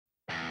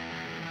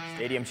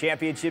Stadium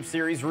Championship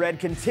Series Red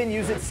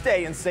continues its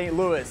stay in St.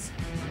 Louis.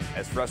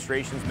 As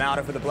frustrations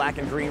mounted for the black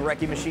and green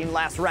wrecking machine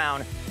last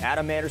round,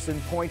 Adam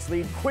Anderson's points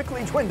lead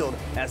quickly dwindled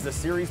as the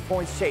series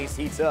points chase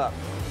heats up.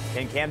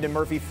 Can Camden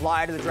Murphy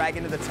fly to the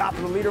Dragon to the top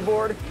of the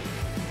leaderboard?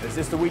 Is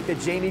this the week that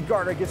Jamie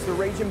Garner gets the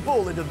Raging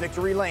Bull into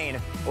victory lane?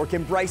 Or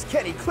can Bryce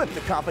Kenny clip the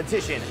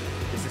competition?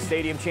 This is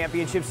Stadium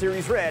Championship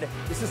Series Red.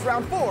 This is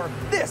round 4.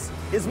 This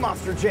is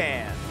Monster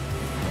Jam.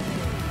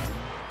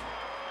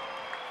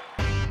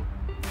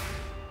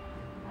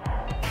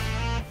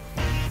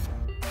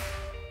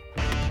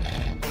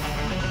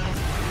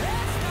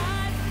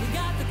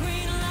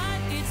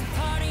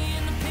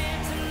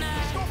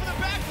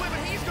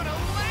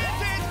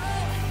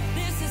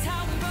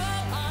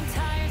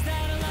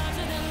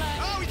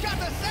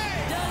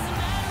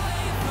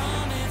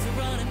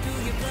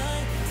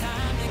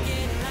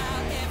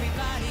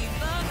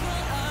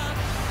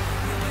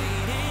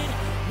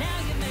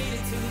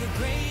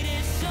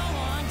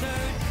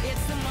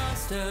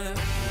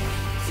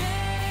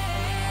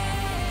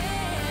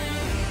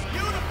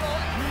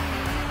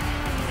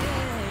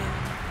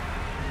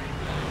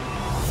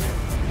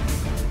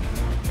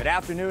 Good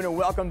afternoon and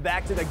welcome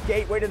back to the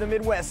gateway to the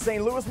Midwest,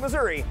 St. Louis,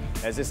 Missouri.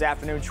 As this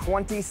afternoon,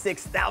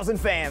 26,000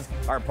 fans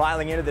are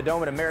piling into the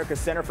Dome at America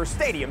Center for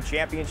Stadium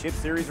Championship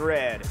Series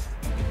Red.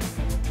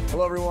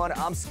 Hello everyone,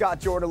 I'm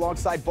Scott Jordan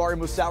alongside Bari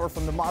Musauer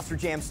from the Monster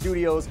Jam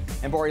Studios.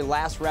 And Bari,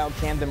 last round,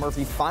 Camden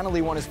Murphy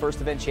finally won his first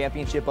event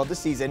championship of the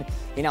season.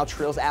 He now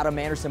trails Adam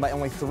Anderson by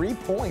only 3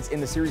 points in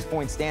the series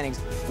points standings.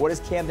 What does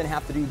Camden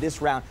have to do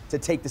this round to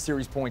take the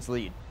series points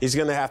lead? He's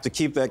going to have to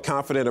keep that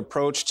confident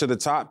approach to the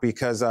top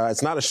because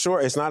it's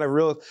not a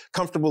real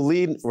comfortable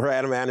lead for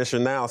Adam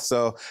Anderson now.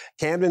 So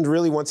Camden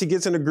really, once he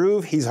gets in the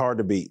groove, he's hard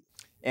to beat.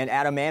 And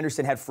Adam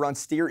Anderson had front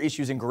steer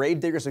issues in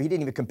Gravedigger, so he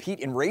didn't even compete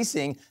in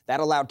racing.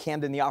 That allowed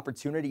Camden the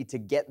opportunity to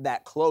get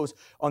that close.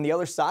 On the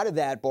other side of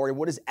that, Bari,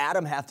 what does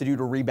Adam have to do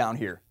to rebound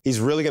here?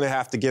 He's really going to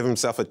have to give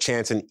himself a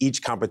chance in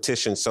each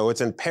competition, so it's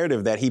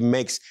imperative that he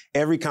makes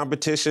every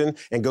competition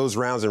and goes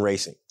rounds in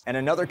racing. And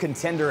another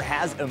contender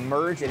has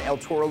emerged in El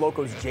Toro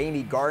Loco's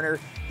Jamie Garner.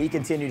 He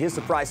continued his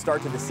surprise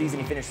start to the season.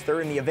 He finished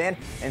third in the event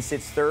and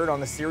sits third on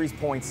the series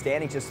points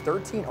standing, just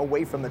 13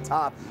 away from the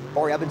top.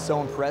 Bari, I've been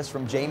so impressed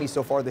from Jamie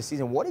so far this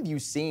season. What have you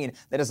seen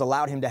that has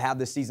allowed him to have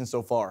this season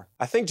so far?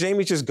 I think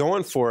Jamie's just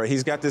going for it.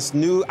 He's got this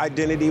new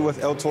identity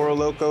with El Toro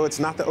Loco. It's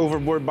not the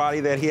overboard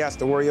body that he has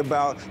to worry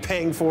about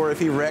paying for if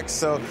he wrecks.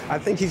 So I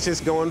think he's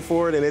just going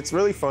for it, and it's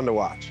really fun to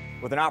watch.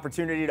 With an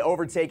opportunity to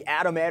overtake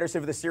Adam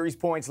Anderson for the series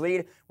points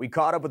lead, we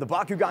caught up with the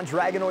Bakugan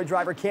Dragonoid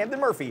driver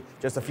Camden Murphy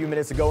just a few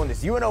minutes ago in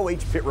this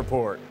UNOH pit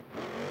report.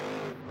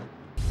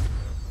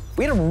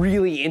 We had a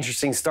really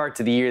interesting start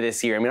to the year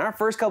this year. I mean, our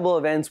first couple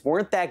of events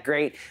weren't that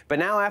great, but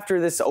now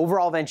after this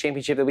overall event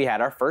championship that we had,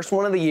 our first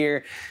one of the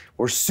year,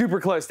 we're super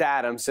close to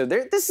Adam. So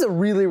this is a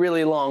really,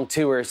 really long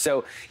tour.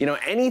 So, you know,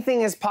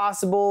 anything is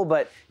possible,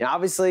 but you know,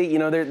 obviously, you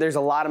know, there's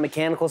a lot of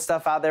mechanical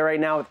stuff out there right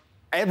now.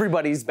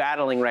 Everybody's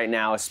battling right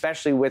now,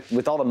 especially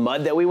with all the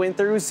mud that we went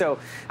through. So,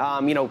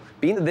 you know,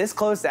 being this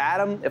close to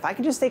Adam, if I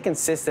can just stay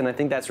consistent, I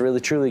think that's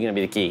really, truly going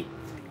to be the key.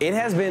 It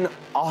has been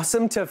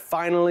awesome to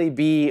finally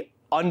be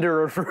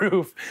under a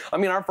roof. I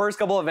mean, our first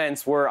couple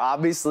events were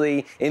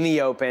obviously in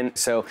the open.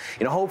 So,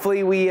 you know,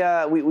 hopefully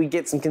we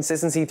get some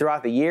consistency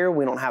throughout the year.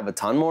 We don't have a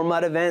ton more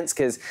mud events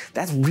because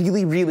that's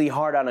really, really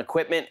hard on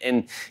equipment.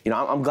 And, you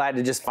know, I'm glad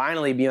to just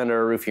finally be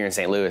under a roof here in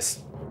St.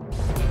 Louis.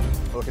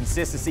 Well,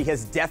 consistency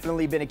has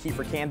definitely been a key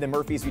for Camden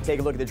Murphy as we take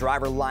a look at the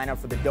driver lineup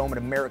for the Dome at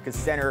America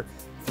Center.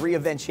 3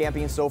 event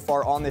champions so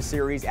far on this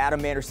series: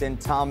 Adam Anderson,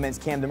 Tom Meents,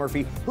 Camden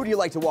Murphy. Who do you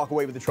like to walk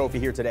away with the trophy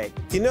here today?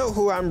 You know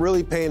who I'm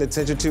really paying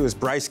attention to is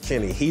Bryce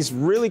Kenny. He's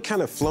really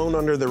kind of flown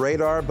under the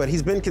radar, but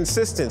he's been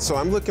consistent, so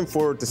I'm looking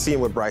forward to seeing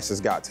what Bryce has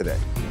got today.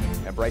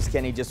 And Bryce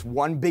Kenny just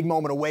one big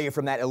moment away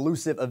from that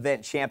elusive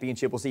event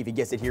championship. We'll see if he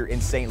gets it here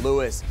in St.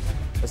 Louis.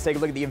 Let's take a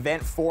look at the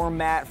event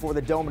format for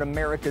the Dome at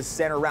America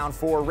Center. Round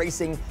 4,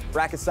 racing,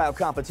 bracket-style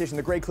competition,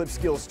 the Great Clip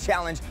Skills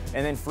Challenge,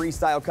 and then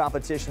freestyle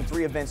competition.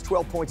 3 events,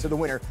 12 points to the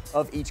winner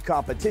of each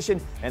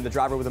competition. And the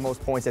driver with the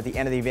most points at the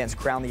end of the events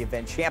crowned the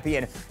event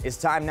champion. It's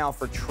time now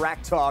for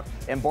track talk.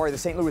 And Bari, the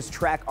St. Louis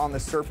track on the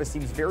surface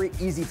seems very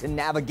easy to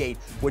navigate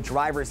with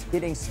drivers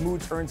hitting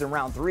smooth turns in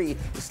round 3.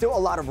 There's still a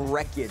lot of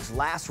wreckage.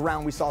 Last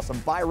round, we saw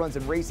some by runs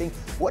in racing.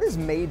 What has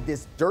made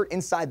this dirt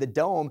inside the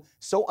Dome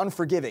so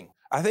unforgiving?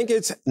 I think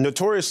it's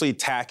notoriously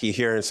tacky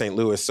here in St.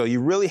 Louis, so you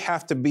really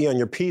have to be on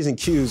your P's and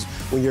Q's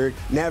when you're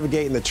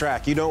navigating the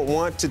track. You don't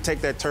want to take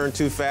that turn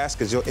too fast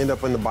because you'll end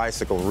up on the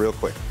bicycle real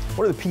quick.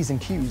 What are the P's and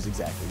Q's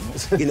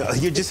exactly? You know,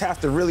 you just have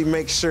to really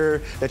make sure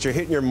that you're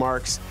hitting your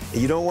marks.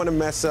 You don't want to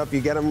mess up.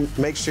 You got to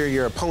make sure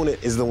your opponent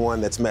is the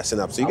one that's messing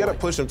up. So you got to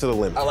push them to the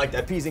limit. I like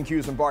that. P's and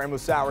Q's from Bari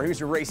Musauer.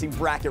 Here's your racing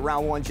bracket.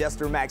 Round 1,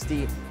 Jester, Max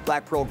D,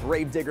 Black Pearl,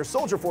 Gravedigger,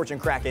 Soldier Fortune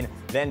Kraken,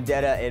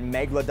 Vendetta and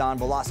Megalodon,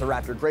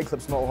 Velociraptor, Great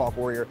Clips Mohawk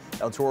Warrior,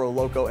 El Toro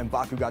Loco, and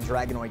Bakugan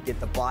Dragonoid get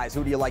the buys.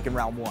 Who do you like in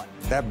round one?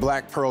 That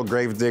Black Pearl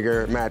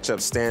Gravedigger matchup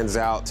stands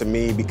out to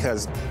me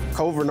because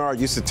Cole Vernard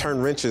used to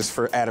turn wrenches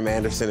for Adam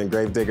Anderson and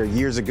Gravedigger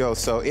years ago.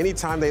 So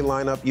anytime they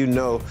line up, you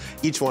know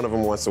each one of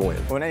them wants to win.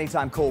 Well,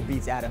 anytime Cole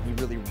beats Adam, he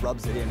really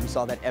rubs it in. We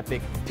saw that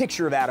epic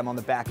picture of Adam on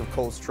the back of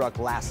Cole's truck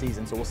last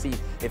season. So we'll see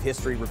if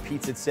history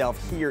repeats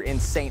itself here in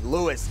St.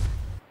 Louis.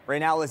 Right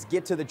now, let's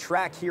get to the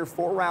track here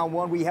for round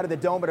one. We head to the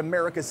Dome at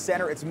America's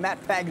Center. It's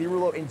Matt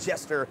Pagliarulo in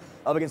Jester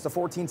up against the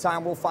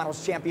 14-time World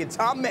Finals champion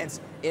Tom Meents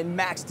in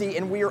Max D,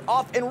 and we are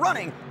off and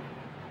running.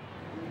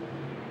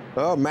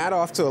 Oh, Matt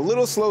off to a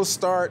little slow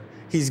start.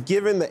 He's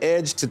given the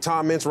edge to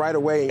Tom Meents right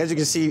away. As you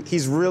can see,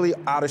 he's really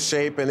out of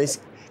shape, and he's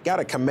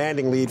got a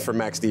commanding lead for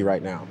Max D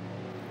right now.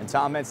 And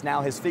Tom Meents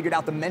now has figured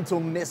out the mental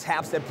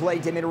mishaps that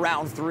plagued him in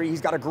round three. He's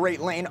got a great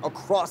lane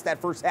across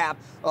that first half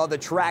of the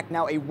track.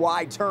 Now a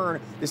wide turn.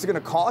 This is going to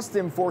cost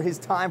him for his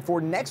time for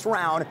next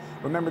round.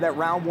 Remember that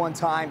round one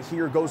time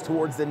here goes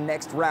towards the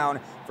next round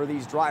for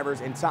these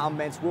drivers. And Tom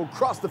Meents will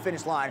cross the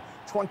finish line,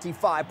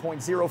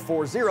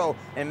 25.040.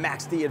 And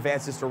Max D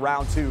advances to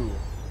round two.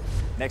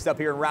 Next up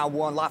here in round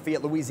one,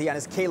 Lafayette,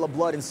 Louisiana's Caleb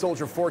Blood and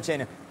Soldier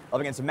Fortune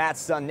up against Matt's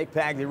son, Nick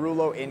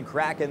Pagliarulo in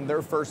Kraken,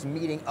 their first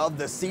meeting of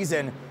the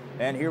season.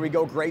 And here we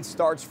go, great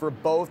starts for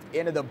both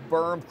into the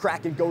berm.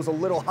 Kraken goes a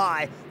little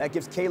high. That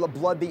gives Caleb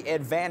Blood the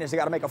advantage. They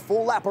got to make a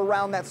full lap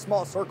around that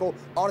small circle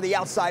onto the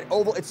outside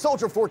oval. It's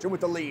Soldier Fortune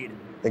with the lead.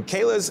 And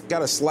Kayla's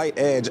got a slight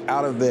edge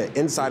out of the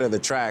inside of the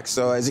track.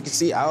 So as you can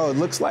see, it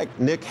looks like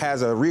Nick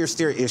has a rear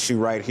steer issue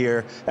right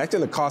here. That's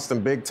going to cost him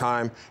big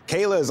time.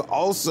 Kayla is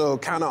also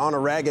kind of on a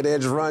ragged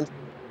edge run.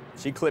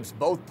 She clips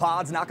both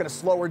pods, not going to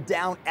slow her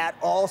down at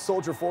all.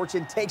 Soldier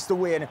Fortune takes the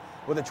win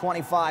with a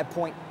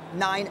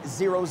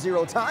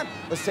 25.900 time.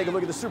 Let's take a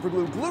look at the super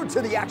glue glued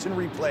to the action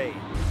replay.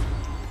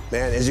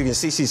 Man, as you can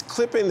see, she's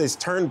clipping this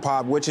turn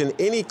pod, which in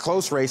any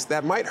close race,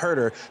 that might hurt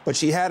her, but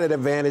she had an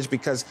advantage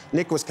because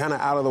Nick was kind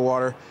of out of the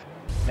water.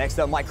 Next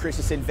up, Mike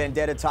Christensen,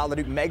 Vendetta, Todd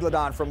LeDuc,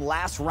 Megalodon from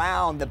last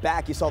round. The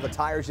back, you saw the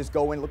tires just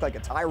go in, looked like a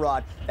tie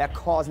rod. That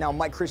caused now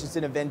Mike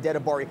Christensen and Vendetta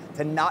Bari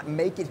to not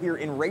make it here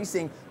in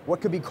racing.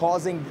 What could be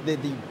causing the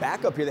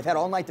backup here? They've had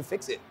all night to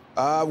fix it.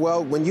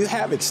 Well, when you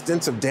have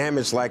extensive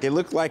damage, like it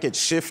looked like it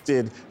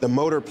shifted the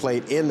motor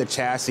plate in the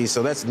chassis,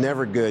 so that's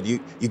never good. You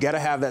got to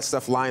have that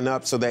stuff line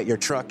up so that your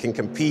truck can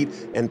compete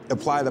and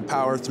apply the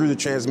power through the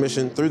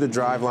transmission, through the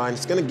drive line.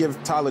 It's going to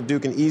give Todd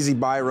LeDuc an easy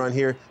buy run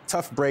here.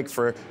 Tough break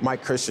for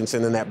Mike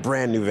Christensen in that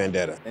brand new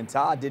Vendetta. And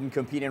Todd didn't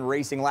compete in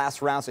racing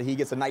last round, so he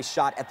gets a nice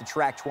shot at the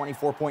track,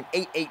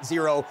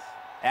 24.880.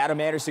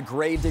 Adam Anderson,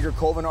 Gravedigger,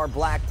 Cole Vernard,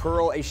 Black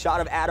Pearl. A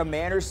shot of Adam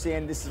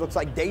Anderson. This looks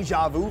like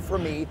deja vu for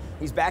me.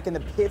 He's back in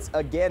the pits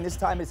again. This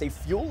time it's a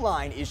fuel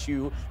line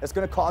issue that's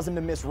going to cause him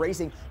to miss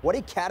racing. What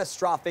a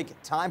catastrophic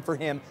time for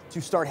him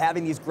to start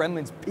having these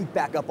gremlins peek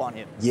back up on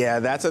him. Yeah,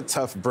 that's a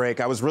tough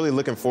break. I was really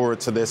looking forward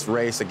to this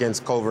race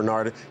against Cole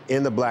Vernard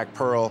in the Black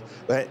Pearl,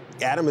 but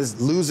Adam is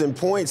losing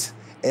points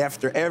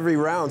after every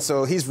round,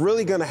 so he's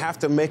really going to have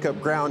to make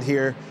up ground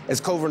here as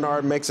Cole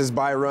Vernard makes his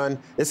buy run.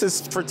 This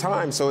is for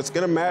time, so it's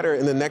going to matter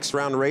in the next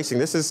round of racing.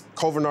 This is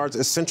Cole Vernard's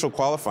essential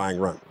qualifying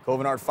run. Cole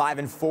Vernard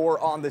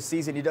 5-4 on the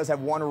season. He does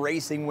have one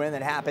racing win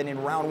that happened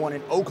in round one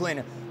in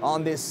Oakland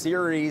on this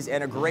series,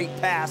 and a great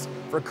pass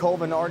for Cole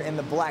Vernard and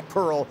the Black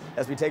Pearl.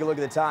 As we take a look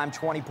at the time,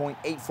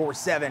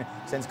 20.847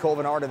 sends Cole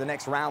Vernard to the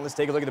next round. Let's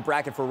take a look at the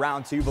bracket for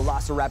round two.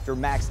 Velociraptor,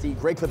 Max D,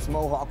 Great Clips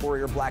Mohawk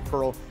Warrior, Black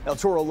Pearl, El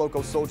Toro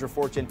Loco, Soldier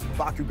Fortune,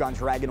 Bakugan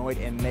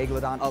Dragonoid, and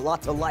Megalodon. A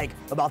lot to like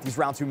about these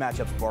round two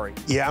matchups, Bari.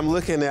 Yeah, I'm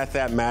looking at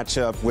that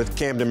matchup with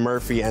Camden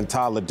Murphy and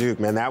Todd LeDuc.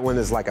 Man, that one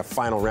is like a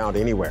final round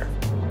anywhere.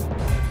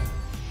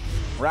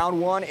 Round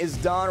one is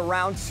done.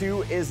 Round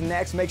two is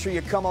next. Make sure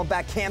you come on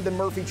back. Camden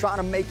Murphy trying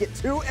to make it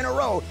 2 in a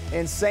row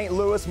in St.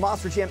 Louis.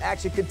 Monster Jam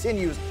action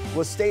continues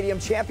with Stadium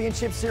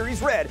Championship Series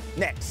Red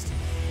next.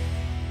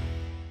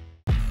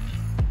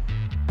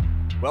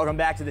 Welcome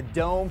back to the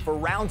Dome for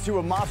round two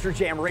of Monster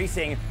Jam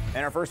Racing.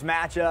 And our first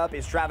matchup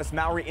is Travis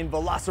Mowry in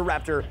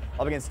Velociraptor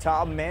up against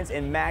Tom Meents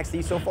and Max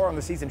D. So far on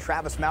the season,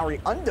 Travis Mowry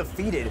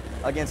undefeated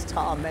against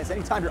Tom Meents.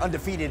 Anytime you're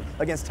undefeated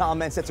against Tom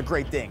Meents, that's a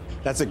great thing.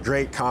 That's a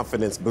great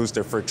confidence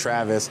booster for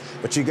Travis.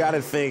 But you got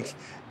to think,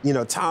 you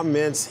know, Tom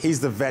Meents, he's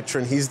the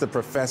veteran, he's the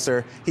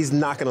professor. He's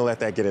not going to let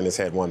that get in his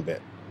head one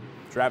bit.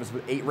 Travis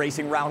with 8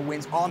 racing round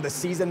wins on the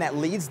season. That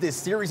leads this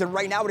series, and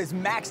right now it is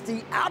Max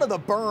D out of the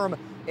berm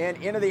and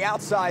into the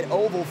outside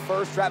oval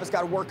first. Travis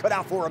got work cut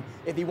out for him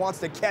if he wants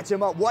to catch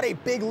him up. What a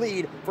big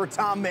lead for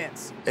Tom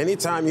Meents.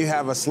 Anytime you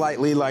have a slight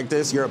lead like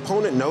this, your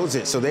opponent knows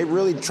it, so they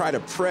really try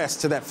to press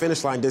to that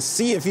finish line to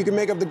see if you can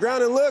make up the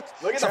ground. And look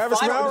at Travis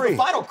Mowry. The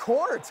final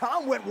corner.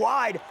 Tom went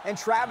wide, and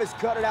Travis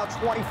cut it out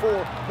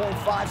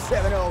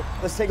 24.570.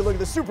 Let's take a look at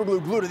the super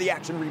glue glued to the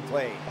action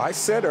replay. I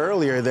said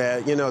earlier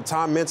that, you know,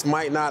 Tom Meents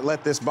might not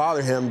let this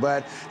bother him,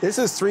 but this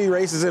is 3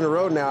 races in a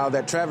row now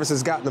that Travis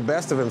has gotten the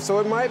best of him, so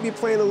it might be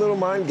playing a little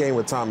mind game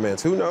with Tom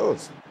Meents. Who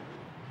knows?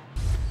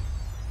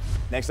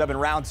 Next up in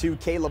round two,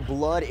 Caleb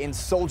Blood in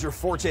Soldier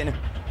Fortune.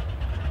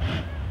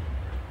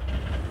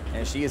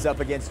 And she is up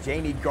against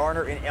Jamie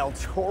Garner in El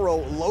Toro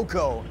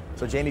Loco.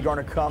 So Jamie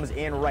Garner comes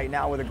in right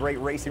now with a great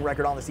racing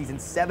record on the season,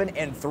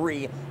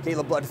 7-3.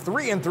 Kayla Blood,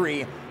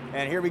 3-3.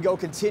 And here we go,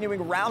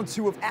 continuing round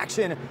 2 of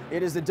action.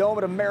 It is the Dome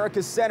at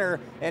America's Center,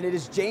 and it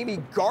is Jamie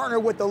Garner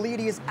with the lead.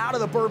 He is out of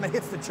the berm and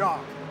hits the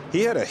chalk.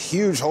 He had a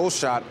huge hole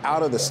shot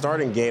out of the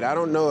starting gate. I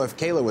don't know if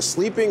Kayla was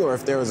sleeping or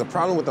if there was a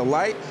problem with the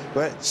light,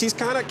 but she's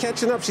kind of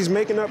catching up. She's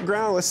making up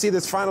ground. Let's see,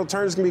 this final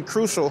turn is going to be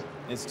crucial.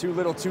 It's too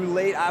little too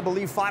late, I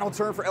believe. Final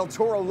turn for El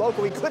Toro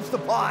Loco. He clips the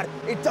pod.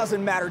 It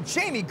doesn't matter.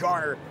 Jamie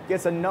Garner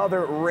gets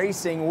another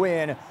racing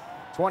win.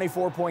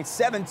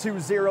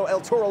 24.720.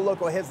 El Toro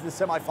Loco heads to the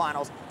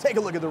semifinals. Take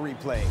a look at the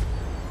replay.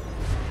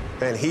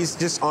 And he's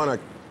just on a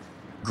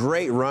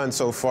great run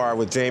so far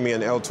with Jamie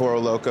and El Toro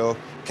Loco.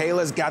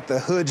 Kayla's got the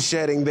hood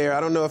shedding there. I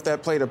don't know if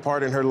that played a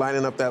part in her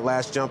lining up that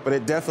last jump, but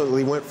it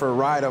definitely went for a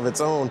ride of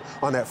its own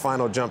on that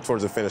final jump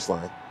towards the finish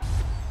line.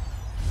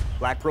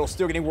 Black Pearl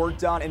still getting work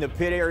done in the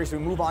pit area, so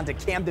we move on to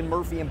Camden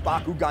Murphy and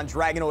Bakugan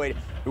Dragonoid,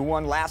 who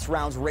won last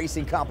round's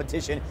racing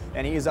competition,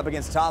 and he is up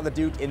against Todd the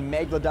Duke in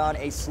Megalodon.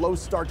 A slow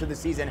start to the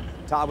season.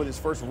 Todd with his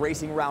first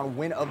racing round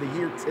win of the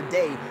year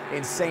today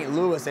in St.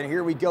 Louis, and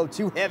here we go,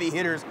 2 heavy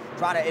hitters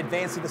trying to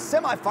advance to the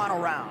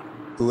semifinal round.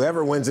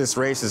 Whoever wins this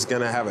race is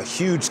going to have a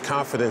huge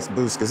confidence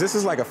boost because this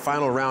is like a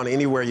final round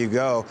anywhere you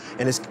go,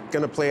 and it's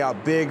going to play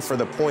out big for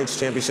the points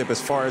championship as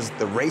far as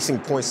the racing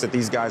points that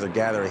these guys are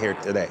gathering here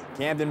today.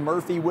 Camden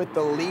Murphy with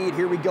the lead.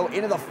 Here we go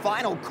into the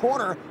final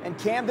corner, and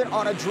Camden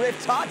on a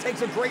drift. Todd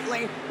takes a great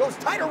lane, goes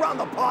tight around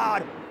the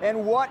pod,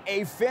 and what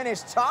a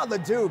finish. Todd the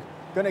Duke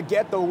going to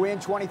get the win,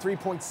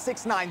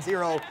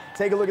 23.690.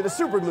 Take a look at the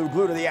super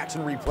glue to the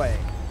action replay.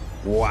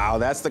 Wow,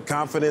 that's the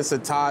confidence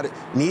that Todd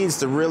needs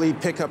to really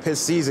pick up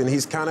his season.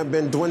 He's kind of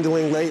been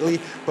dwindling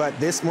lately, but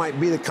this might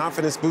be the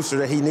confidence booster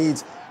that he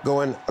needs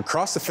going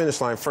across the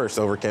finish line first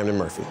over Camden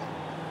Murphy.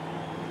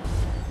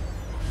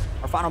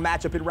 Our final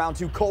matchup in round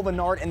 2, Cole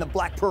Bernard and the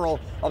Black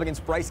Pearl up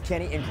against Bryce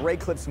Kenny and Grey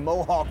Clips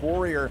Mohawk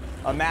Warrior.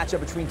 A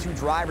matchup between 2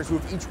 drivers who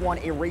have each won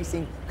a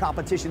racing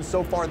competition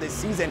so far this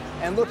season.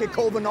 And look at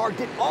Cole Bernard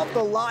get off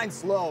the line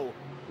slow.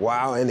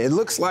 Wow, and it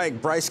looks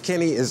like Bryce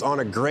Kenny is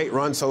on a great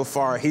run so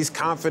far. He's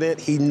confident.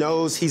 He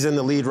knows he's in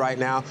the lead right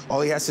now.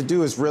 All he has to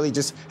do is really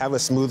just have a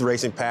smooth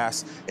racing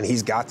pass, and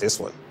he's got this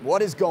one.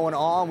 What is going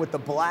on with the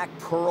Black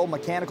Pearl?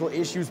 Mechanical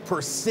issues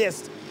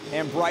persist,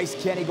 and Bryce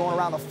Kenny going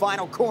around the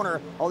final corner.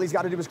 All he's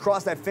got to do is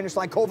cross that finish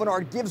line. Cole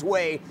Bernard gives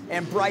way,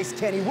 and Bryce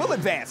Kenny will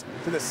advance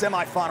to the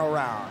semifinal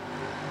round.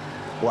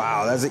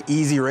 Wow, that's an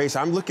easy race.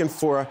 I'm looking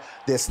for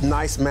this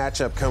nice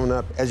matchup coming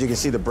up. As you can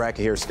see, the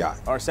bracket here, Scott.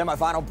 Our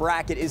semifinal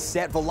bracket is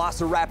set.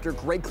 Velociraptor,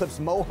 Grey Clips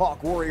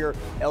Mohawk Warrior,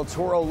 El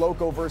Toro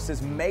Loco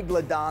versus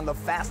Megalodon, the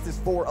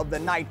fastest 4 of the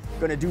night.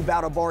 Going to do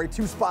battle Bari.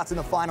 2 spots in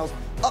the finals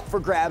up for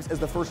grabs as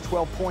the first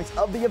 12 points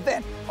of the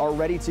event are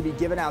ready to be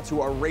given out to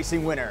our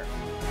racing winner.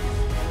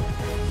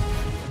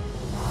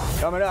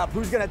 Coming up,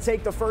 who's going to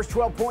take the first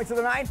 12 points of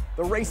the night?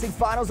 The racing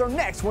finals are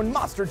next when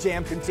Monster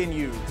Jam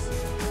continues.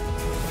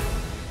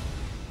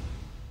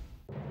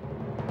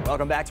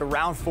 Welcome back to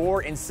round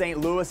 4 in St.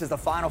 Louis as the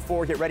final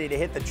 4 get ready to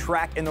hit the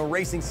track in the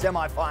racing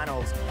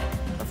semifinals.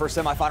 The first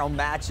semifinal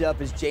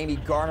matchup is Jamie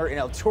Garner in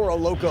El Toro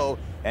Loco,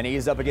 and he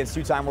is up against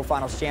 2-time World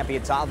Finals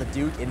champion Todd the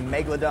Duke in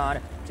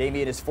Megalodon.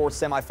 Jamie in his 4th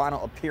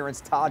semifinal appearance,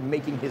 Todd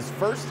making his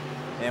first.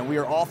 And we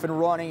are off and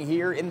running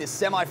here in this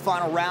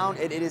semifinal round,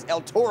 and it is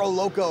El Toro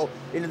Loco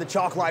into the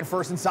chalk line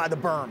first inside the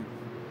berm.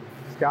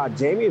 Scott,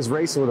 Jamie is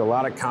racing with a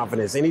lot of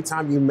confidence.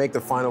 Anytime you make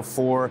the final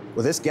 4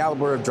 with this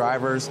caliber of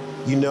drivers,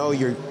 you know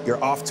you're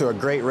off to a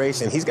great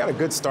race, and he's got a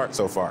good start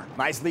so far.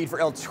 Nice lead for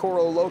El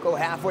Toro Loco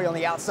halfway on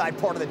the outside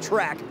part of the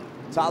track.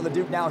 Todd the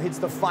Duke now hits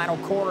the final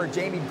corner.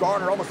 Jamie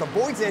Garner almost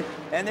avoids it,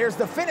 and there's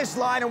the finish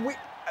line, and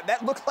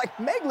that looks like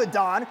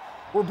Megalodon.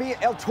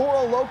 El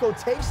Toro Loco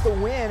takes the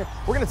win.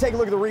 We're going to take a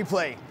look at the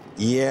replay.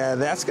 Yeah,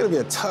 that's going to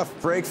be a tough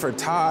break for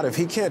Todd if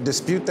he can't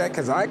dispute that,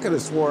 because I could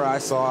have swore I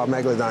saw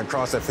Megalodon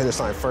cross that finish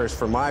line first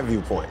from my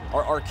viewpoint.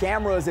 Our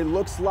cameras, it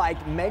looks like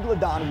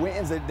Megalodon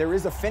wins. There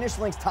is a finish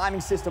links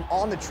timing system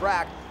on the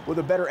track with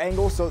a better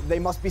angle, so they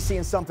must be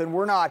seeing something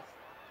we're not.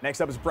 Next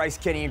up is Bryce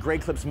Kenny and Grey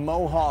Clips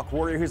Mohawk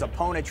Warrior. His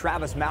opponent,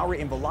 Travis Mowry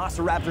in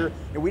Velociraptor.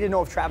 And we didn't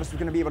know if Travis was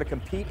going to be able to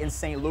compete in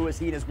St. Louis.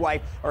 He and his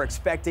wife are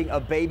expecting a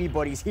baby,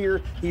 but he's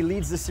here. He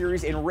leads the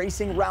series in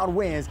racing round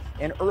wins.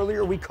 And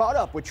earlier we caught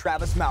up with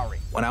Travis Mowry.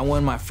 When I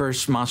won my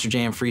first Monster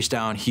Jam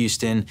freestyle in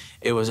Houston,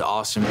 it was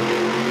awesome. I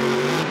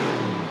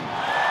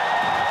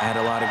had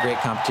a lot of great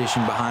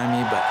competition behind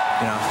me, but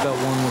I felt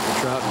one with the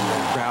truck.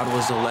 The crowd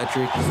was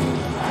electric.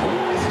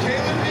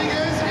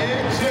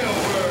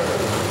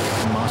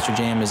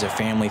 Monster Jam is a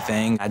family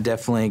thing. I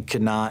definitely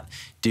could not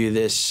do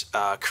this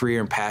career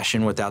and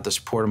passion without the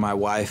support of my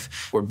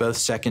wife. We're both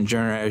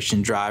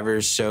second-generation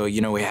drivers, so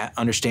we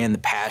understand the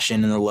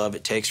passion and the love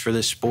it takes for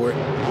this sport.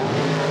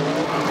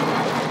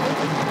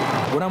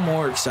 What I'm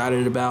more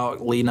excited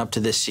about leading up to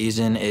this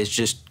season is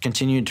just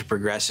continuing to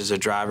progress as a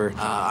driver.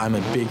 I'm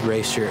a big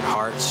racer at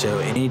heart, so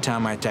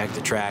anytime I attack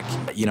the track,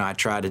 I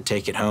try to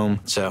take it home.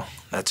 So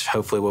that's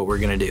hopefully what we're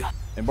going to do.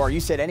 And Bar,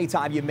 you said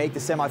anytime you make the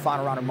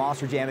semifinal round of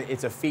Monster Jam,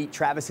 it's a feat.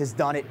 Travis has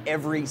done it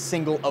every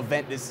single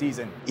event this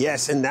season.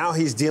 Yes, and now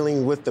he's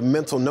dealing with the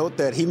mental note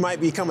that he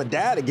might become a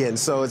dad again.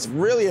 So it's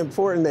really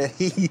important that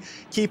he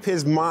keep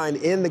his mind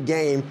in the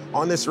game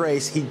on this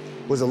race. He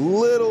was a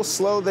little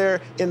slow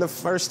there in the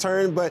first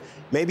turn, but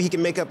maybe he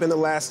can make up in the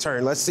last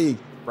turn. Let's see.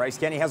 Bryce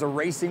Kenny has a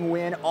racing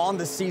win on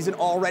the season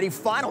already.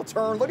 Final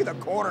turn, look at the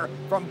corner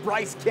from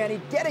Bryce Kenny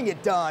getting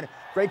it done.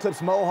 Great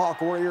Clips Mohawk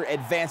Warrior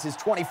advances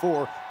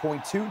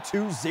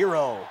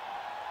 24.220.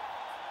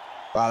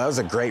 Wow, that was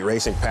a great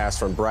racing pass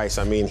from Bryce.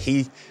 I mean,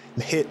 he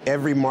hit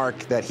every mark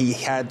that he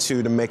had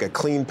to make a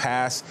clean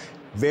pass.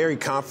 Very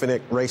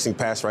confident racing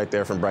pass right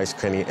there from Bryce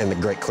Kenny and the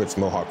Great Clips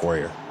Mohawk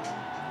Warrior.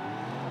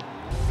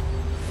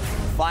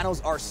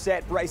 Finals are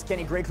set. Bryce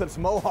Kenny, Great Clips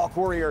Mohawk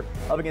Warrior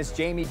up against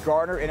Jamie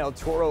Gardner and El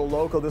Toro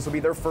Loco. This will be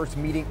their first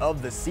meeting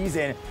of the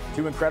season.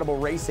 Two incredible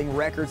racing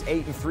records,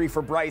 8-3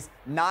 for Bryce,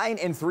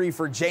 9-3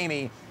 for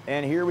Jamie.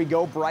 And here we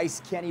go,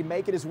 Bryce Kenny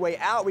making his way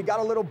out. We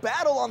got a little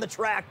battle on the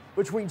track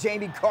between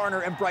Jamie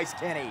Gardner and Bryce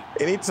Kenny.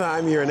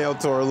 Anytime you're an El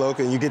Toro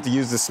Loco and you get to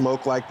use the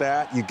smoke like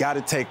that, you got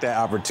to take that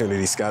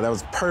opportunity, Scott. That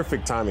was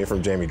perfect timing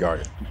from Jamie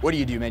Gardner. What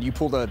do, man? You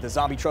pull the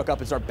zombie truck up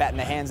and start batting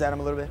the hands at him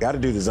a little bit? Got to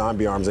do the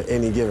zombie arms at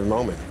any given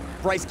moment.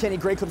 Bryce Kenny,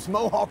 Great Clips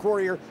Mohawk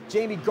Warrior,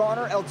 Jamie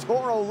Gardner, El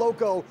Toro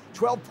Loco,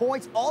 12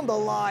 points on the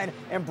line,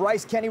 and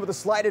Bryce Kenny with a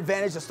slight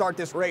advantage to start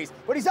this race.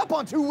 But he's up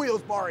on two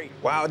wheels, Bari.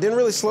 Wow, it didn't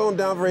really slow him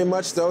down very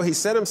much, though. He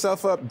set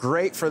himself up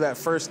great for that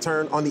first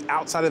turn on the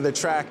outside of the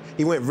track.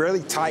 He went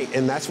really tight,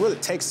 and that's what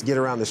it takes to get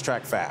around this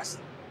track fast.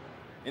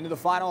 Into the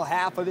final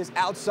half of this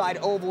outside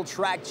oval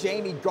track,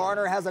 Jamie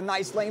Gardner has a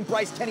nice lane.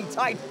 Bryce Kenny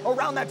tight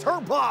around that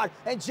turn pod,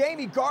 and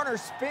Jamie Gardner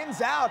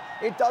spins out.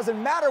 It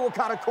doesn't matter what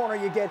kind of corner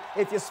you get.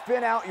 If you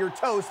spin out, you're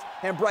toast,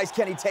 and Bryce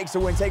Kenny takes the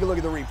win. Take a look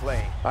at the replay.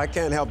 I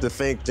can't help to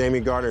think Jamie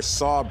Gardner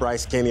saw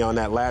Bryce Kenny on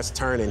that last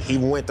turn, and he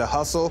went to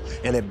hustle,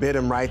 and it bit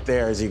him right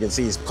there. As you can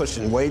see, he's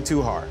pushing way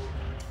too hard.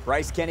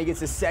 Bryce Kenny gets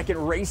his second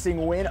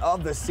racing win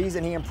of the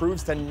season. He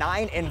improves to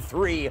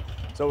 9-3.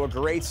 So a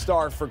great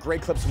start for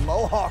Great Clips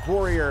Mohawk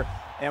Warrior.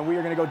 And we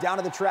are going to go down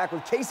to the track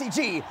with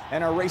KCG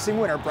and our racing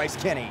winner, Bryce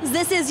Kenny.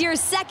 This is your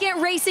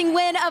second racing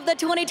win of the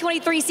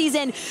 2023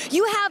 season.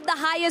 You have the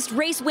highest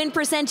race win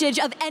percentage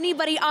of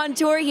anybody on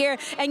tour here,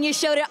 and you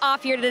showed it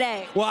off here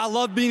today. Well, I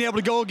love being able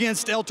to go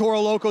against El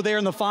Toro Loco there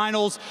in the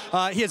finals.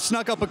 He had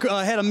snuck up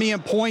ahead of me in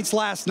points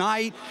last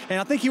night, and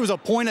I think he was a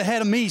point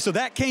ahead of me. So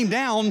that came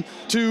down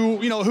to,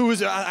 who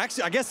was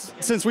actually, I guess,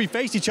 since we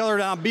faced each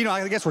other,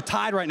 I guess we're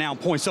tied right now in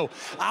points. So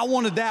I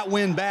wanted that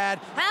win bad.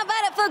 How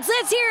about it, folks?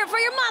 Let's hear it for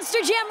your Monster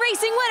Jam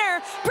racing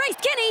winner, Bryce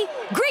Kenny,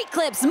 Great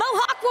Clips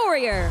Mohawk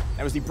Warrior.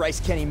 That was the Bryce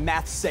Kenny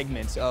math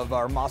segment of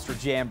our Monster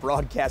Jam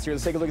broadcast here.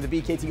 Let's take a look at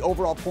the BKT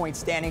overall point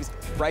standings.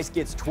 Bryce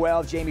gets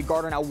 12. Jamie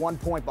Gardner now 1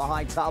 point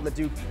behind Todd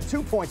LeDuc,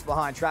 2 points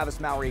behind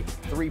Travis Mowry,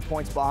 3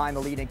 points behind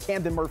the lead, and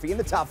Camden Murphy in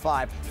the top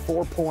 5,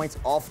 4 points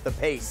off the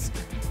pace.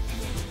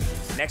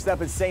 Next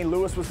up in St.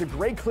 Louis was the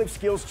Great Clip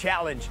Skills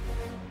Challenge.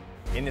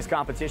 In this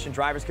competition,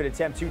 drivers could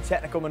attempt 2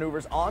 technical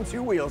maneuvers on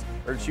 2 wheels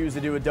or choose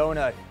to do a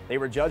donut. They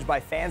were judged by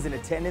fans in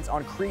attendance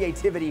on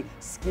creativity,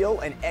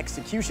 skill, and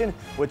execution.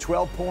 With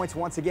 12 points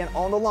once again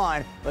on the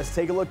line, let's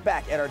take a look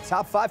back at our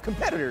top 5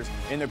 competitors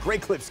in the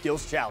Great Clip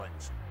Skills Challenge.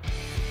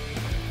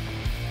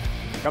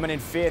 Coming in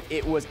 5th,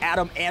 it was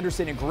Adam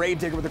Anderson and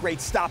Gravedigger with a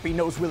great stopping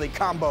nose wheelie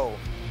combo.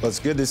 Well, it's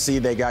good to see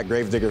they got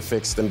Gravedigger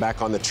fixed and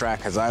back on the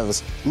track. As I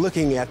was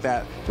looking at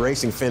that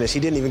racing finish, he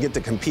didn't even get to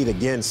compete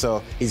again,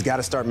 so he's got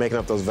to start making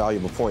up those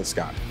valuable points,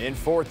 Scott. In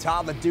 4th,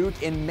 Todd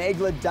LeDuc in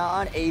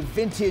Megalodon, a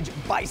vintage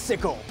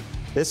bicycle.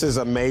 This is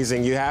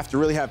amazing. You have to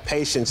really have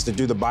patience to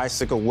do the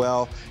bicycle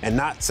well and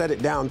not set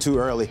it down too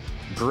early.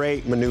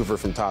 Great maneuver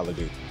from Todd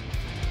LeDuc.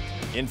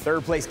 In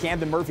 3rd place,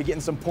 Camden Murphy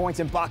getting some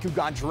points, and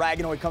Bakugan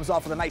Dragonoid comes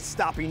off with a nice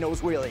stopping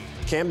nose wheelie.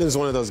 Camden's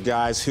one of those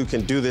guys who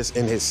can do this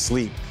in his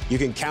sleep. You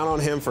can count on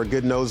him for a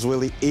good nose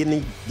wheelie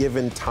any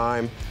given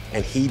time,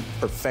 and he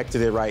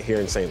perfected it right here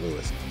in St.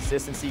 Louis.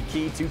 Consistency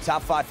key, 2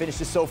 top 5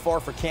 finishes so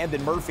far for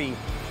Camden Murphy.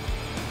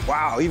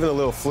 Wow, even a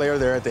little flare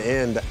there at the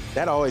end.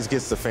 That always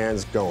gets the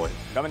fans going.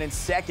 Coming in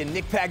 2nd,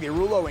 Nick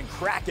Pagliarulo and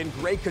Kraken,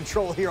 great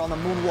control here on the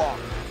moonwalk.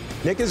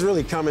 Nick is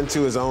really coming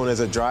to his own as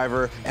a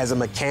driver, as a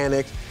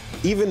mechanic.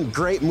 Even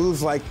great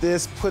moves like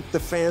this put the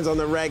fans on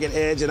the ragged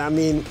edge, and I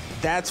mean,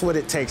 that's what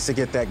it takes to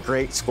get that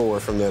great score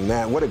from them.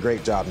 Man, what a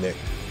great job, Nick.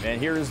 And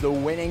here is the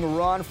winning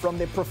run from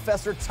the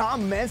Professor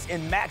Tom Mentz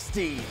and Max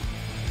D.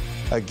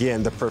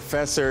 Again, the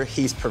Professor,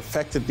 he's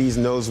perfected these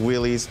nose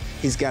wheelies.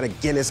 He's got a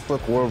Guinness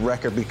Book World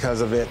Record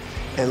because of it.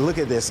 And look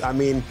at this. I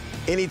mean,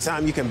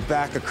 anytime you can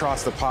back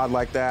across the pod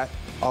like that,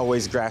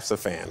 always grabs the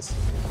fans.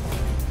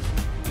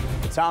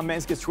 Tom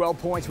Mentz gets 12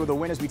 points for the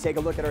win as we take a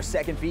look at our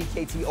 2nd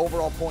BKT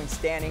overall point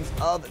standings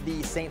of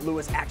the St.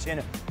 Louis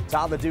action.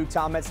 Todd LeDuc,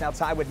 Tom Mentz now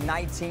tied with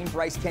 19.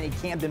 Bryce Kenny,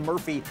 Camden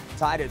Murphy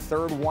tied at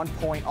 3rd, 1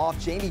 point off.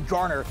 Jamie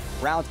Gardner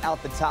rounds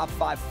out the top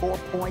 5, 4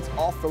 points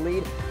off the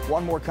lead.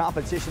 One more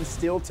competition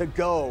still to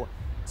go.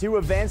 2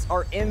 events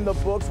are in the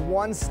books.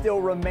 1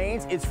 still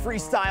remains. It's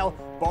freestyle.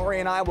 Bari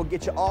and I will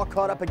get you all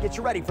caught up and get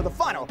you ready for the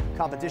final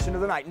competition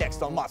of the night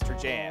next on Monster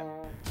Jam.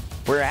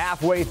 We're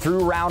halfway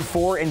through round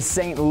 4 in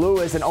St.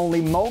 Louis and only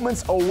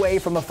moments away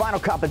from the final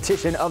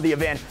competition of the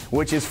event,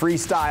 which is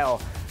freestyle.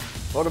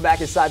 Welcome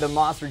back inside the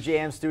Monster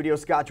Jam studio.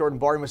 Scott Jordan,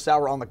 Bari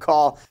Musauer on the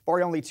call.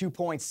 Bari, only 2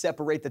 points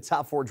separate the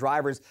top 4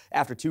 drivers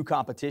after 2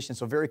 competitions,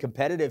 so very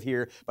competitive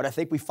here. But I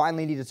think we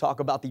finally need to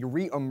talk about the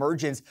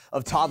re-emergence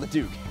of Todd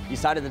LeDuc.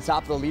 He's tied at the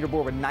top of the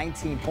leaderboard with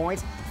 19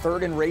 points,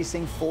 3rd in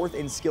racing, 4th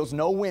in skills.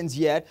 No wins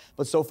yet,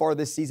 but so far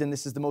this season,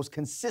 this is the most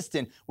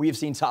consistent we have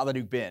seen Todd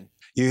LeDuc been.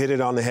 You hit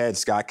it on the head,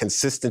 Scott.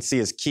 Consistency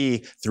is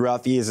key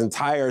throughout these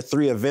entire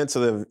 3 events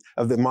of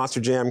the Monster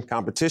Jam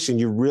competition.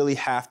 You really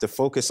have to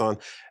focus on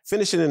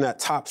finishing in that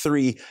top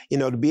 3,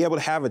 to be able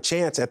to have a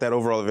chance at that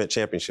overall event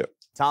championship.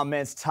 Tom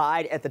Meents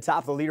tied at the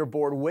top of the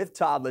leaderboard with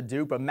Todd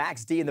LeDuc, but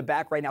Max D in the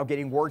back right now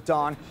getting worked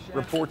on.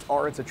 Reports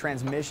are it's a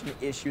transmission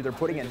issue. They're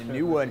putting in a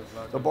new one.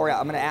 So, Bari,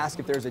 I'm going to ask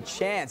if there's a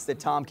chance that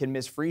Tom can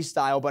miss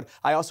freestyle, but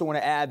I also want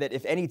to add that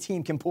if any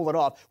team can pull it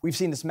off, we've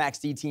seen this Max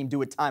D team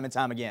do it time and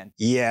time again.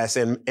 Yes,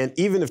 and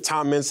even if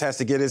Tom Meents has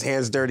to get his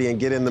hands dirty and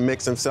get in the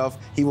mix himself,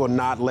 he will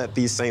not let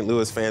these St.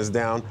 Louis fans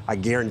down. I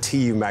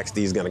guarantee you Max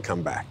D is going to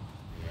come back.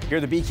 Here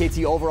are the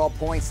BKT overall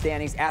point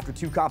standings after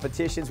 2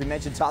 competitions. We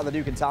mentioned Todd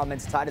LeDuc and Tom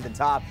Meents tied at the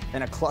top,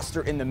 then a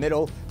cluster in the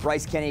middle.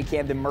 Bryce Kenny,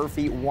 Camden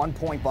Murphy, 1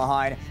 point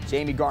behind.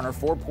 Jamie Garner,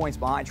 4 points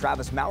behind.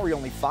 Travis Mowry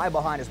only 5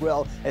 behind, as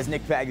well as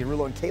Nick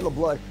Pagliarulo and Caleb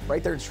Blood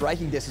right there in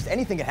striking distance.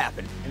 Anything can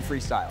happen in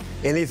freestyle.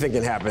 Anything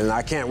can happen.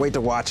 I can't wait to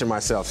watch it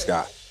myself,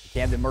 Scott.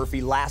 Camden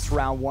Murphy, last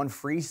round 1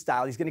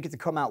 freestyle. He's going to get to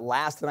come out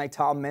last tonight.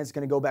 Tom Meents is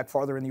going to go back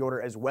farther in the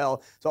order as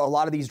well. So a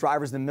lot of these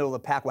drivers in the middle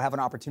of the pack will have an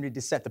opportunity to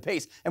set the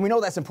pace. And we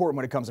know that's important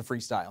when it comes to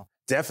freestyle.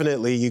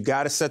 Definitely. You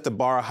got to set the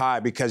bar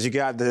high because you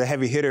got the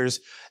heavy hitters.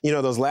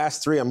 Those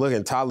last 3, I'm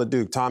looking, Todd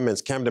LeDuc, Tom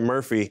Meents, Camden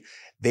Murphy.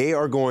 They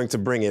are going to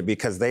bring it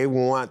because they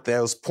want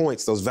those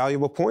points, those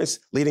valuable points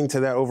leading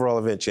to that overall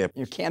event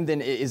champion. Camden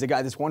is a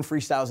guy that's won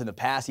freestyles in the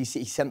past. He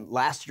sent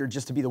last year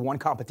just to be the one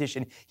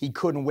competition he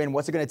couldn't win.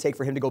 What's it going to take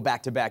for him to go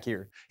back-to-back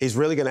here? He's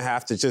really going to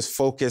have to just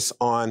focus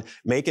on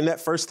making that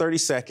first 30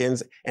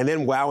 seconds and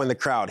then wowing the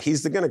crowd.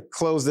 He's going to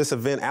close this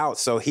event out,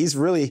 so he's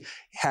really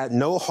had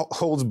no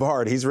holds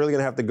barred. He's really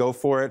going to have to go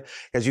for it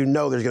because there's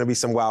going to be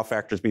some wow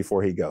factors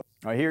before he goes.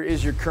 All right, here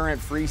is your current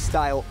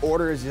freestyle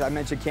order. As I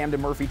mentioned,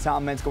 Camden Murphy,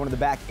 Tom Meents going to the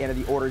back end of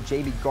the order.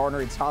 Jamie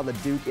Garner and Todd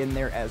LeDuc in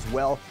there as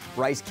well.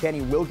 Bryce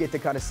Kenny will get to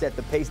kind of set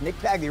the pace. Nick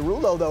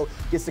Pagliarulo, though,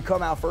 gets to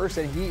come out first,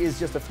 and he is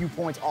just a few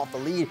points off the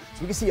lead.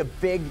 So we can see a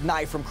big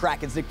night from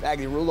Kraken's Nick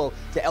Pagliarulo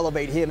to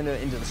elevate him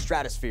into the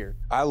stratosphere.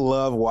 I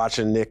love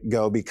watching Nick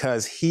go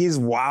because he's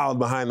wild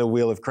behind the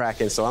wheel of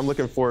Kraken. So I'm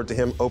looking forward to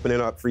him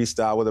opening up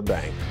freestyle with a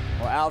bang.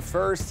 Well, out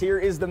first, here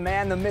is the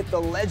man, the myth,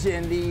 the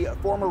legend, the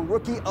former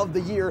Rookie of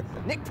the Year,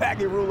 Nick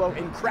Pagliarulo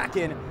in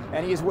Kraken.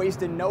 And he is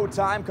wasting no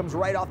time, comes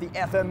right off the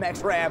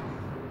FMX ramp.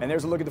 And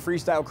there's a look at the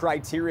freestyle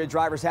criteria.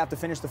 Drivers have to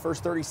finish the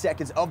first 30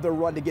 seconds of the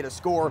run to get a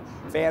score.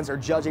 Fans are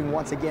judging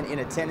once again in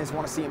attendance,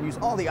 want to see him use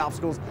all the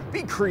obstacles,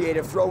 be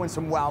creative, throw in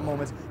some wow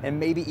moments, and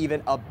maybe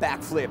even a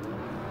backflip.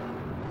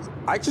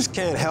 I just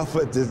can't help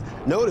but to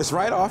notice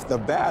right off the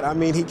bat,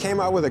 he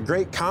came out with a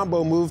great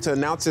combo move to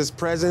announce his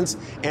presence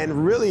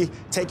and really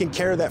taking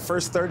care of that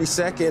first 30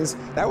 seconds.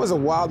 That was a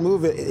wild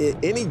move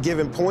at any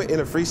given point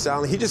in a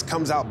freestyle, and he just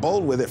comes out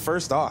bold with it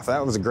first off.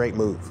 That was a great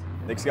move.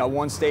 Nick's got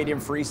 1 stadium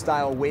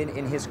freestyle win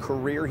in his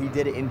career. He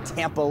did it in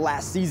Tampa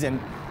last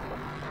season.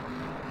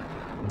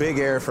 Big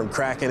air from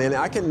Kraken, and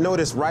I can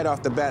notice right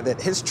off the bat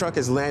that his truck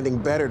is landing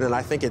better than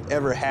I think it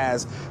ever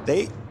has.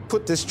 They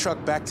put this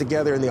truck back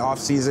together in the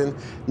offseason.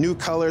 New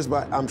colors,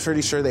 but I'm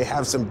pretty sure they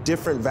have some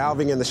different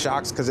valving in the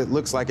shocks because it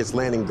looks like it's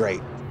landing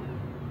great.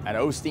 At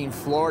Osteen,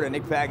 Florida,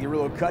 Nick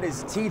Pagliarulo cut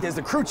his teeth as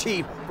the crew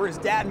chief for his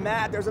dad,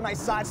 Matt. There's a nice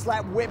side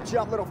slap, whip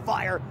jump, little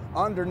fire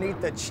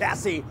underneath the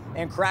chassis.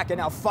 And Kraken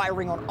now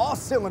firing on all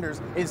cylinders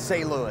in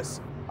St.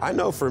 Louis. I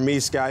know for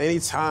me, Scott,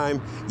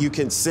 anytime you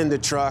can send a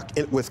truck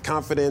with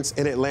confidence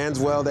and it lands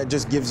well, that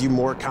just gives you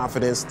more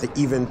confidence to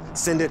even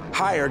send it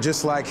higher,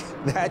 just like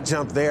that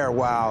jump there.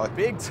 Wow.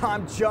 Big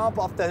time jump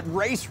off the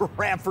race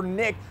ramp for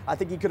Nick. I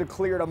think he could have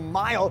cleared a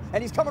mile,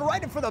 and he's coming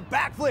right in for the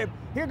backflip.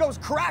 Here goes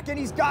Kraken.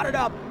 He's got it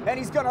up, and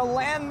he's going to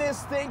land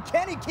this thing.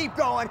 Can he keep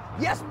going?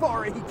 Yes,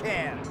 Bari, he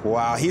can.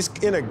 Wow, he's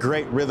in a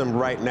great rhythm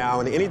right now,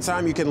 and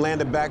anytime you can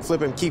land a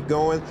backflip and keep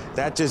going,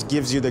 that just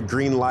gives you the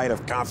green light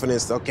of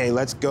confidence. Okay,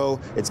 let's go.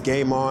 It's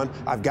game on.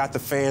 I've got the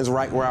fans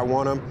right where I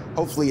want them.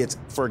 Hopefully it's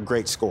for a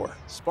great score.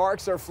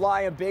 Sparks are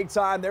flying big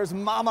time. There's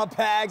Mama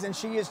Pags, and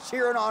she is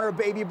cheering on her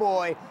baby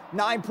boy.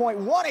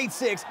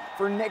 9.186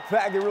 for Nick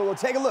Pagliarulo.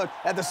 Take a look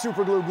at the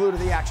super glue to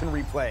the action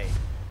replay.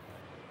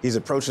 He's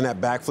approaching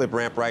that backflip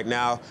ramp right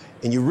now,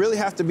 and you really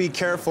have to be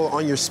careful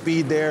on your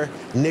speed there.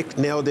 Nick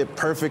nailed it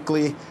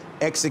perfectly,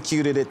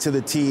 executed it to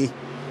the T.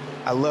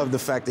 I love the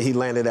fact that he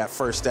landed that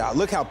first out.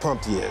 Look how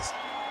pumped he is.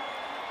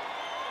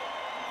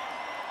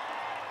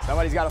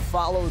 Somebody's got to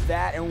follow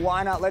that, and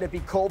why not let it be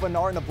Cole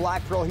Bernard in the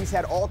Black Pearl? He's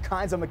had all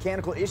kinds of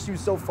mechanical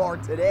issues so far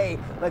today.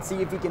 Let's see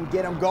if he can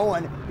get him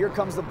going. Here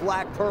comes the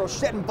Black Pearl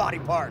shedding body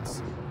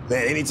parts.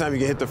 Man, anytime you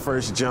can hit the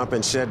first jump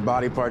and shed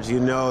body parts, you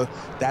know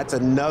that's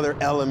another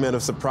element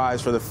of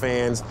surprise for the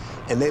fans,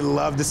 and they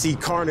love to see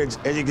carnage.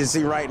 As you can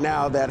see right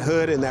now, that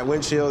hood and that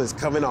windshield is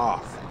coming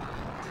off.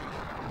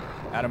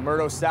 Out of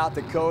Murdo, South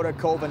Dakota,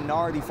 Cole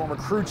Bernard, the former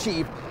crew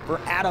chief for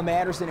Adam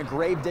Anderson, a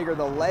gravedigger,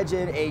 the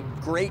legend, a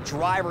great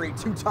driver, a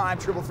two-time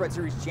Triple Threat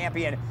Series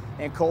champion.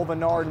 And Cole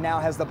Bernard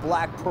now has the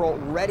Black Pearl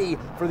ready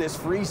for this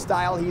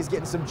freestyle. He's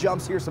getting some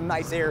jumps here, some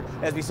nice air,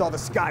 as we saw the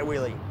sky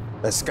wheelie.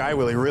 The sky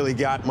wheelie really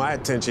got my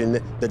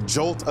attention. The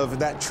jolt of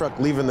that truck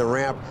leaving the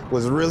ramp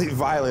was really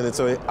violent, and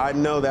so I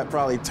know that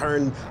probably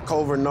turned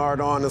Cole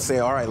Bernard on to say,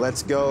 all right,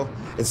 let's go.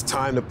 It's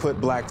time to put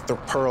Black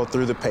Pearl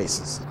through the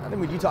paces. I think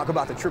when you talk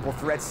about the Triple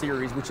Threat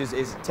Series, which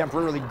is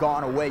temporarily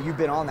gone away, you've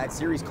been on that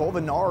series. Cole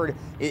Bernard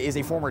is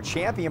a former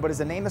champion, but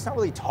is a name that's not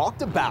really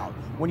talked about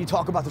when you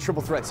talk about the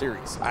Triple Threat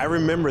Series. I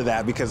remember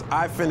that because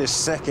I finished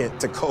second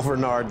to Cole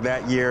Bernard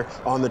that year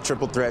on the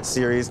Triple Threat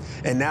Series,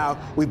 and now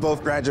we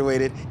both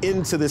graduated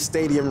into the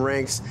stadium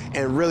ranks,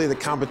 and really the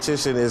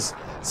competition is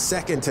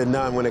second to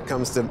none when it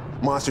comes to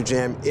Monster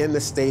Jam in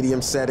the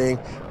stadium setting.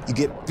 You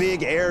get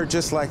big air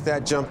just like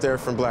that jump there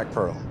from Black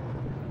Pearl.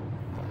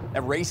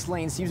 That race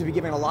lane seems to be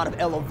giving a lot of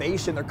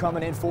elevation. They're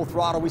coming in full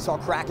throttle. We saw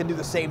Kraken do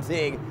the same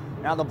thing.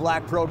 Now the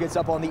Black Pearl gets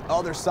up on the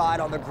other side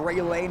on the gray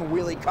lane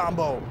wheelie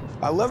combo.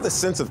 I love the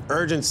sense of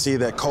urgency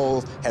that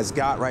Cole has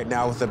got right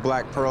now with the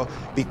Black Pearl,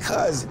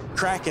 because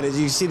Kraken, as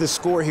you see the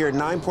score here,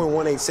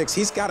 9.186,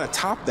 he's got to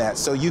top that,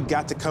 so you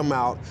got to come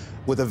out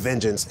with a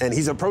vengeance, and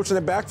he's approaching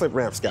the backflip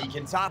ramp, Scott. He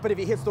can top it if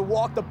he hits the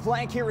walk the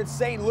plank here in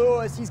St.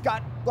 Louis. He's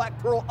got Black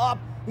Pearl up.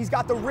 He's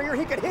got the rear.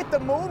 He could hit the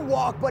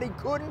moonwalk, but he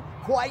couldn't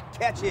quite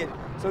catch it.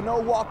 So no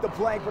walk the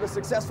plank, but a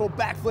successful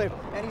backflip,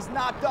 and he's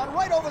not done.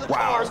 Right over the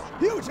cars.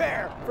 Huge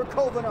air for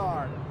Cole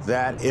Bernard.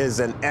 That is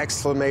an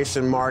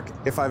exclamation mark,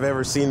 if I've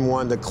ever seen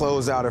one, to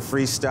close out a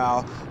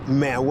freestyle.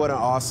 Man, what an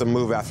awesome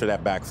move after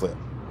that backflip.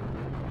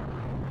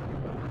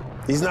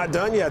 He's not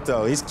done yet,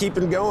 though. He's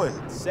keeping going.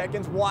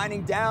 Seconds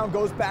winding down,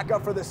 goes back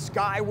up for the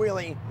sky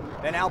wheelie.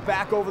 Then out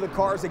back over the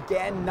cars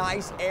again.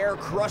 Nice air,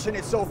 crushing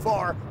it so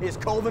far is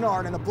Cole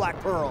Bernard in the Black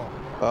Pearl.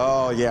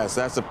 Oh, yes,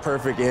 that's a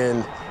perfect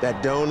end.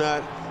 That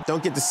donut,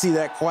 don't get to see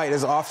that quite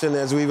as often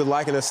as we would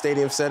like in a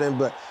stadium setting,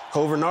 but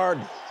Cole Bernard,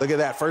 look at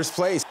that, first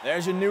place.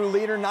 There's your new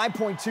leader,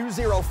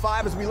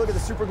 9.205, as we look at the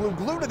super glue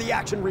glued to the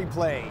action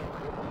replay.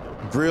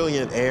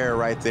 Brilliant air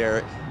right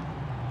there.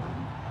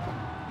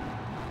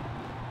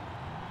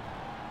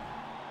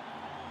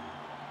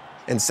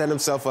 And set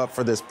himself up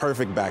for this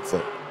perfect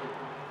backflip.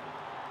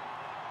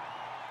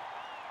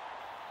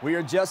 We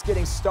are just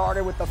getting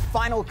started with the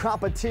final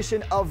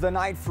competition of the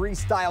night.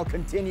 Freestyle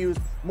continues.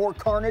 More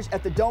carnage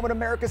at the Dome at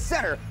America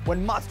Center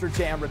when Monster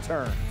Jam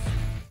returns.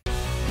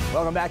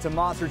 Welcome back to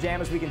Monster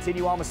Jam as we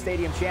continue on with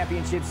Stadium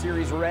Championship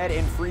Series Red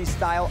in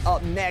freestyle.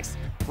 Up next,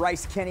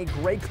 Bryce Kenny,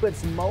 Great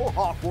Clips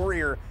Mohawk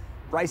Warrior.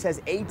 Bryce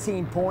has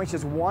 18 points,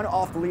 just one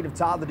off the lead of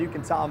Todd LeDuc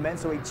and Tom Men.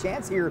 So a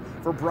chance here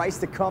for Bryce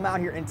to come out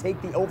here and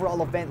take the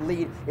overall event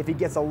lead if he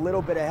gets a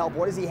little bit of help.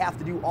 What does he have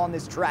to do on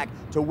this track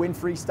to win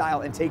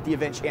freestyle and take the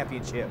event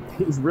championship?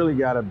 He's really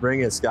got to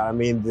bring it, Scott. I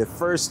mean, the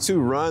first two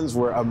runs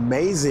were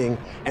amazing,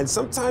 and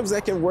sometimes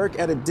that can work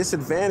at a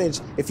disadvantage.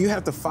 If you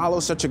have to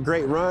follow such a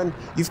great run,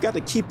 you've got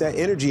to keep that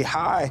energy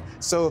high.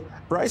 So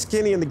Bryce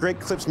Kenny and the Great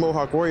Clips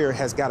Mohawk Warrior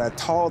has got a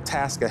tall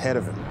task ahead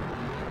of him.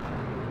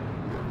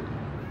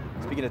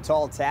 Speaking of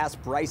tall tasks,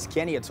 Bryce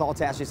Kenny, a tall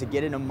task just to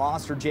get into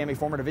Monster Jam, a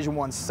former Division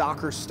I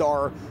soccer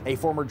star, a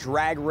former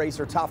drag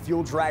racer, top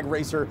fuel drag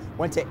racer,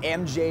 went to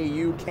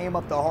MJU, came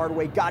up the hard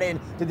way, got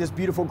into this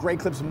beautiful Great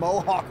Clips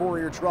Mohawk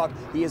Warrior truck.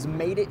 He has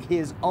made it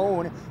his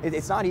own.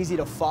 It's not easy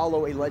to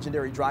follow a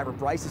legendary driver.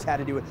 Bryce has had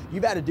to do it.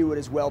 You've had to do it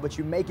as well, but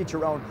you make it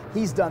your own.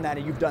 He's done that,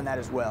 and you've done that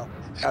as well.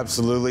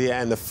 Absolutely,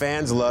 and the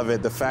fans love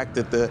it. The fact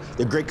that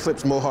the Great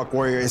Clips Mohawk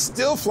Warrior is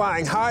still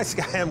flying high,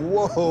 Sky.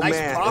 Whoa, nice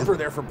man. Nice popper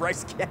there for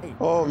Bryce Kenny.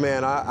 Oh,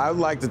 man, I'd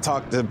like to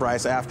talk to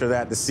Bryce after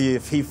that to see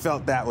if he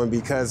felt that one,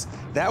 because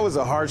that was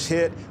a harsh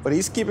hit, but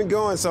he's keeping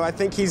going, so I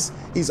think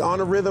he's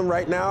on a rhythm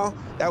right now.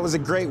 That was a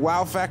great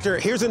wow factor.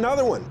 Here's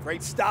another one.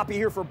 Great stoppie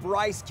here for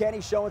Bryce Kenny,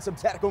 showing some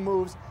technical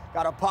moves.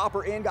 Got a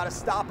popper in, got a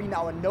stoppie,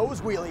 now a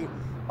nose wheelie.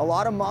 A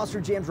lot of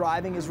Monster Jam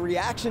driving is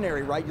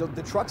reactionary, right?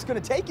 The truck's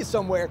gonna take you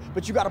somewhere,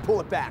 but you gotta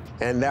pull it back.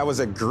 And that was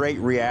a great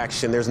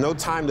reaction. There's no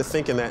time to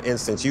think in that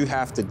instance. You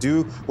have to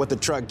do what the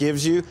truck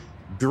gives you.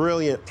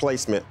 Brilliant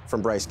placement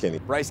from Bryce Kenny.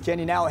 Bryce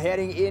Kenny now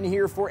heading in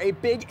here for a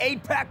big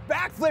 8-pack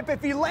backflip.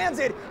 If he lands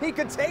it, he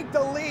could take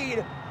the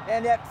lead.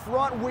 And that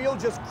front wheel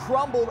just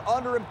crumbled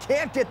under him.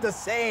 Can't get the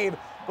save,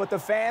 but the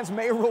fans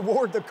may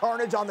reward the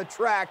carnage on the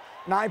track.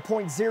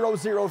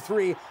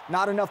 9.003,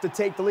 not enough to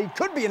take the lead.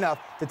 Could be enough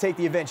to take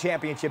the event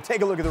championship.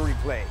 Take a look at the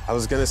replay. I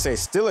was gonna say,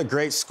 still a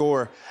great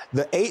score.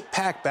 The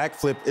 8-pack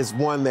backflip is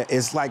one that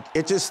is like,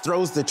 it just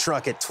throws the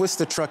truck, it twists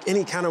the truck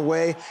any kind of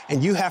way,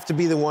 and you have to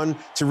be the one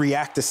to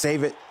react to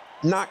save it.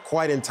 Not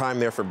quite in time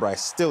there for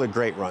Bryce. Still a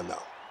great run,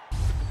 though.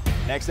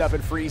 Next up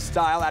in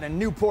freestyle, out of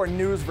Newport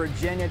News,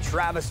 Virginia,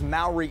 Travis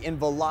Mowry in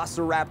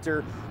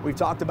Velociraptor. We've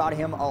talked about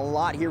him a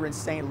lot here in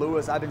St.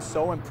 Louis. I've been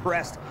so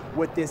impressed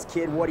with this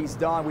kid, what he's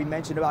done. We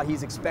mentioned about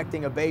he's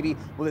expecting a baby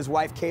with his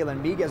wife,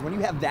 Kaylin Miguez. When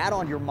you have that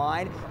on your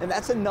mind, and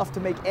that's enough to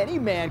make any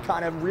man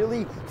kind of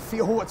really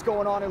feel what's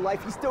going on in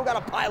life. He's still got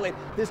to pilot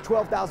this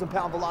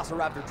 12,000-pound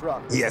Velociraptor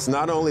truck. Yes,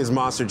 not only is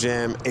Monster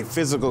Jam a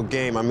physical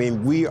game, I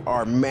mean, we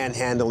are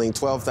manhandling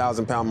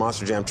 12,000-pound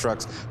Monster Jam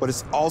trucks, but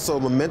it's also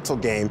a mental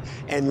game.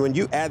 And when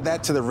you add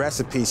that to the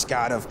recipe,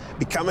 Scott, of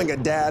becoming a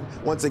dad,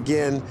 once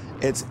again,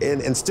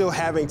 and still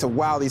having to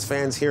wow these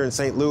fans here in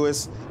St.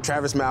 Louis,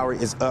 Travis Mowry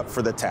is up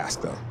for the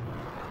task, though.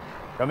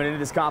 Coming into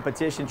this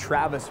competition,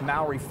 Travis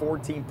Mowry,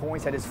 14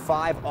 points, had his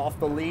 5 off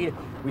the lead.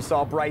 We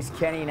saw Bryce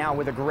Kenny now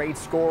with a great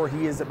score.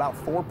 He is about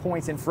 4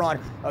 points in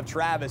front of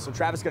Travis. So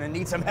Travis going to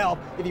need some help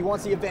if he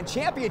wants the event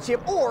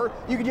championship, or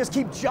you can just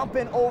keep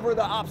jumping over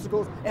the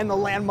obstacles and the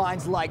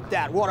landmines like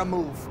that. What a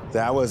move.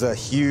 That was a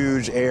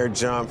huge air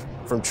jump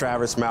from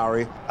Travis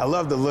Mowry. I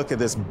love the look of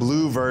this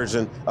blue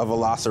version of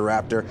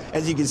Velociraptor.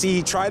 As you can see,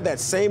 he tried that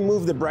same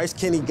move that Bryce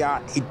Kenny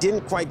got. He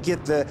didn't quite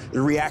get the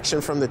reaction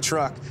from the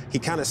truck. He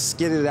kind of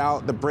skidded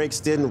out. The brakes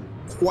didn't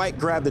quite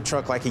grab the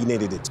truck like he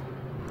needed it to.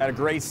 Had a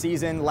great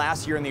season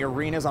last year in the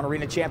arenas on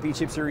Arena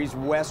Championship Series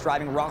West,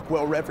 driving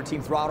Rockwell Red for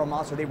Team Throttle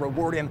Monster. They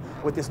reward him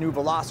with this new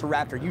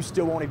Velociraptor. You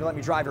still won't even let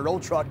me drive your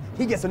old truck.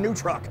 He gets a new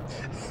truck.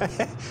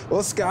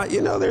 Well, Scott, you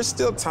know, there's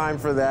still time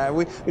for that.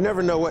 We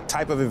never know what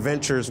type of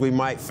adventures we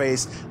might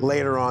face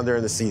later on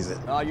during the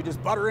season. Oh, you're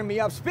just buttering me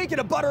up. Speaking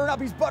of buttering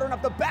up, he's buttering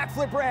up the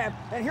backflip ramp.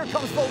 And here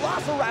comes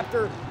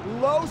Velociraptor.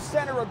 Low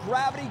center of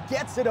gravity,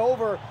 gets it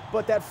over,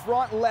 but that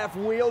front left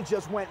wheel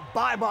just went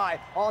bye-bye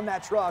on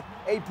that truck.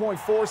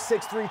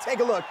 8.463.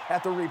 Take a look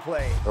at the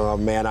replay. Oh,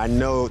 man, I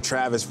know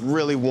Travis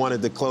really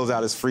wanted to close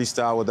out his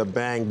freestyle with a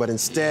bang, but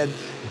instead,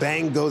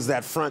 bang goes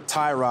that front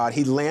tie rod.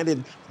 He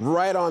landed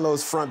right on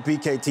those front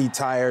BKT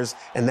tires,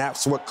 and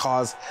that's what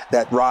caused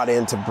that rod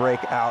end to break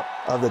out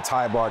of the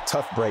tie bar.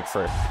 Tough break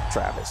for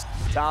Travis.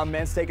 Tom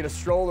Mentz taking a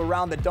stroll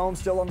around the dome,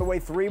 still on the way.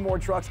 3 more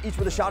trucks, each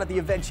with a shot at the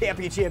event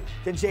championship.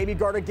 Can Jamie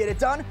Gardner get it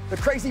done? The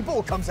Crazy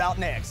Bull comes out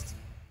next.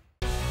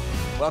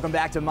 Welcome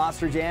back to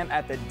Monster Jam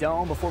at the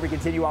Dome. Before we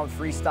continue on with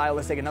freestyle,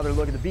 let's take another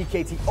look at the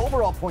BKT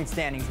overall point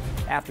standings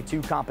after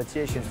 2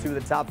 competitions. 2 of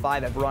the top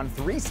 5 have run,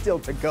 3 still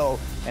to go.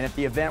 And if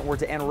the event were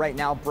to end right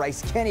now,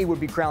 Bryce Kenny would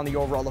be crowned the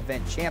overall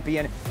event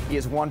champion. He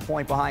is 1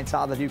 point behind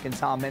Todd LeDuc and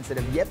Tom Mentz that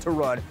have yet to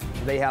run.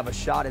 So they have a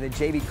shot. And then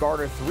J.B.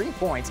 Gardner 3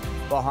 points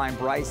behind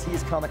Bryce. He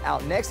is coming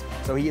out next,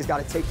 so he has got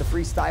to take the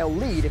freestyle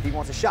lead if he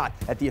wants a shot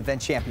at the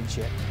event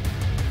championship.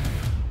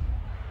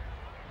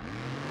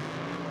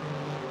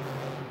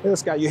 Hey,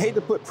 Scott, you hate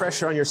to put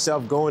pressure on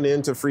yourself going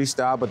into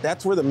freestyle, but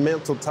that's where the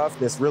mental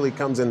toughness really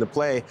comes into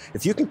play.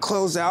 If you can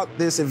close out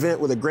this event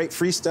with a great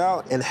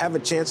freestyle and have a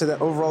chance at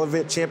that overall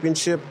event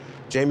championship,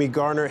 Jamie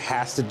Gardner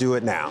has to do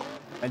it now.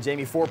 And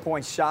Jamie 4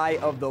 points shy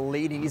of the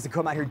lead. He needs to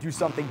come out here and do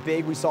something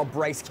big. We saw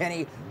Bryce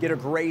Kenny get a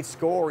great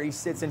score. He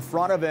sits in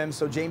front of him,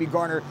 so Jamie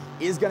Gardner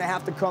is going to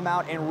have to come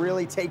out and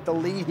really take the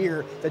lead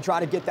here to try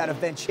to get that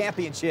event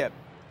championship.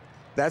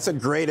 That's a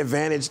great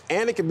advantage,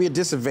 and it can be a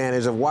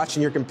disadvantage of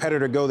watching your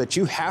competitor go that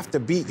you have to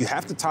beat. You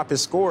have to top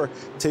his score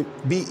to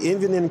be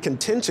even in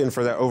contention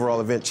for that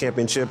overall event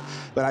championship.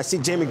 But I see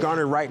Jamie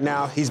Gardner right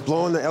now. He's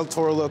blowing the El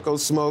Toro Loco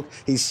smoke.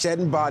 He's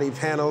shedding body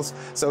panels.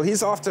 So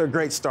he's off to a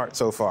great start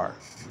so far.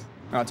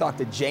 I talked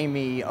to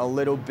Jamie a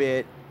little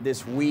bit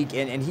this week,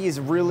 and he is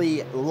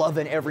really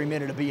loving every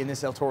minute of being in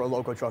this El Toro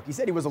Loco truck. He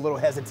said he was a little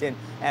hesitant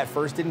at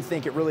first, didn't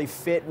think it really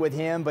fit with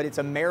him, but it's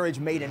a marriage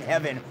made in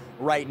heaven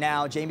right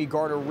now. Jamie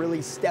Gardner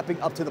really stepping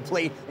up to the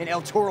plate in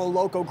El Toro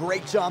Loco.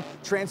 Great jump,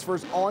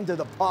 transfers onto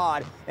the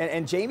pod.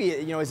 And Jamie,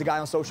 you know, is a guy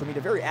on social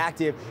media, very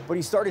active, but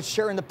he started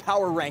sharing the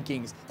power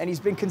rankings, and he's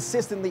been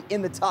consistently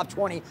in the top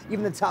 20,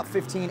 even the top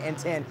 15 and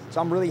 10.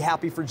 So I'm really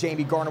happy for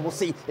Jamie Gardner. We'll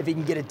see if he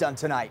can get it done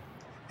tonight.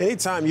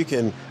 Anytime you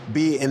can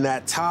be in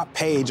that top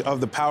page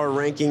of the power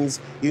rankings,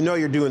 you know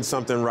you're doing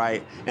something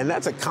right. And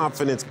that's a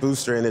confidence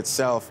booster in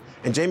itself.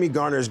 And Jamie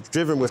Gardner is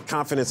driven with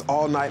confidence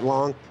all night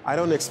long. I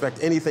don't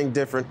expect anything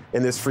different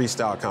in this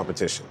freestyle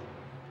competition.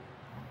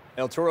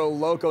 El Toro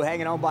Loco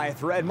hanging on by a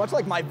thread. Much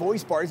like my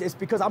voice bars, it's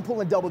because I'm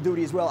pulling double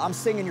duty as well. I'm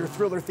singing your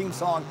Thriller theme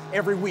song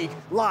every week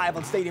live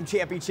on Stadium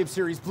Championship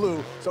Series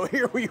Blue. So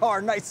here we are,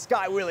 nice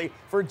sky wheelie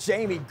for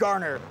Jamie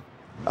Gardner.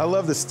 I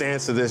love the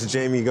stance of this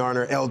Jamie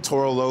Gardner El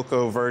Toro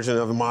Loco version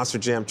of the Monster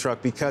Jam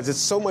truck because it's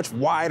so much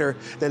wider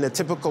than the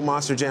typical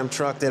Monster Jam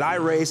truck that I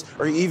race,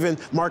 or even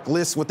Mark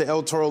Liss with the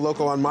El Toro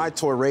Loco on my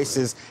tour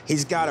races.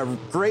 He's got a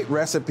great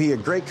recipe, a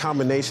great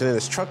combination, and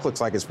his truck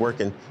looks like it's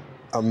working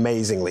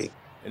amazingly.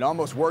 It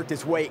almost worked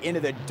its way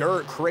into the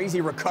dirt. Crazy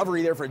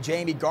recovery there for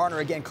Jamie Gardner,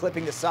 again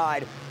clipping the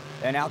side.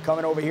 And now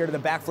coming over here to the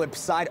backflip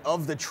side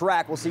of the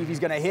track. We'll see if he's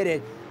going to hit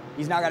it.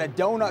 He's now got a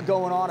donut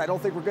going on. I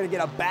don't think we're going to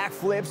get a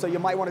backflip, so you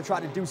might want to try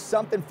to do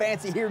something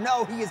fancy here.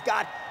 No, he has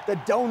got the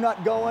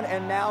donut going,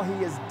 and now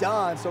he is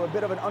done. So a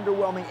bit of an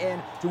underwhelming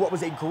end to what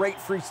was a great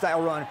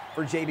freestyle run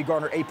for Jamie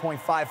Gardner,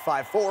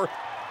 8.554.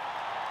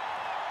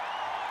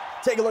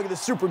 Take a look at the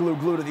super glue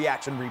glued to the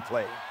action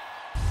replay.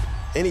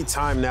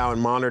 Anytime now in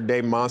modern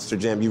day Monster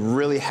Jam, you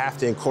really have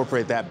to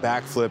incorporate that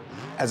backflip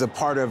as a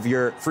part of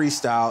your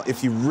freestyle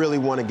if you really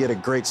want to get a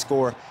great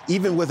score.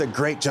 Even with a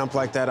great jump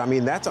like that, I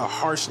mean, that's a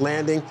harsh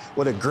landing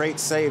with a great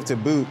save to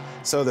boot.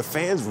 So the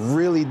fans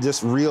really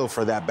just reel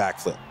for that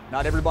backflip.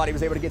 Not everybody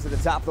was able to get to the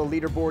top of the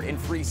leaderboard in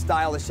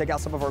freestyle. Let's check out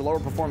some of our lower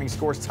performing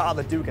scores. Todd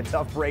the Duke, a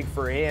tough break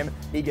for him.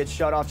 He gets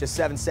shut off just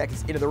 7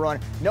 seconds into the run.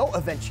 No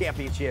event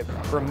championship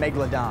for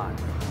Megalodon.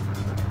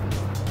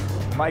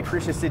 Mike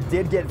Christensen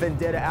did get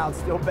Vendetta out,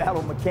 still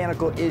battled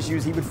mechanical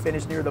issues. He would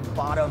finish near the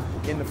bottom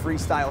in the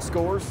freestyle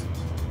scores.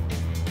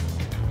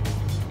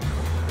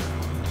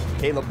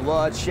 Kayla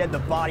Blood shed the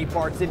body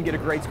parts, didn't get a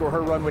great score.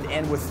 Her run would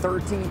end with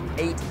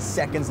 38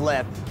 seconds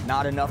left.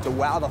 Not enough to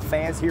wow the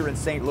fans here in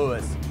St.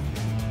 Louis.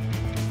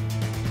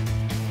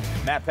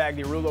 Matt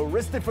Pagliarulo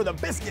wristed for the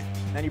biscuit,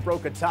 and he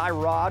broke a tie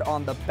rod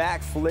on the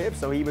back flip,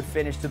 so he would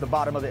finish to the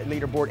bottom of the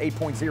leaderboard,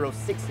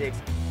 8.066.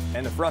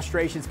 And the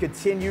frustrations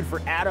continued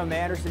for Adam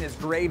Anderson as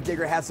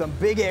Gravedigger had some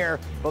big air,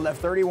 but left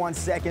 31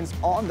 seconds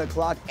on the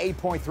clock,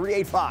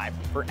 8.385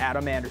 for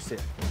Adam Anderson.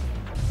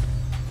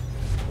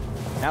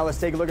 Now let's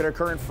take a look at our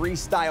current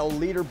freestyle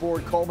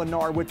leaderboard. Cole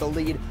Menard with the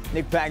lead,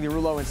 Nick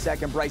Pagliarulo in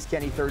second, Bryce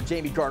Kenny third,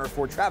 Jamie Garner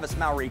fourth, Travis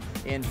Mowry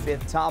in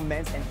fifth, Tom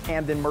Mentz and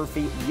Camden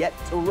Murphy yet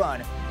to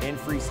run in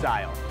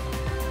freestyle.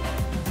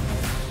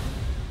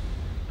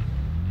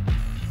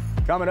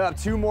 Coming up,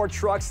 2 more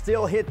trucks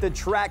still hit the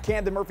track.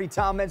 Camden Murphy,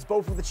 Tom Mentz,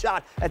 both with a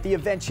shot at the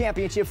event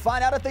championship.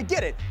 Find out if they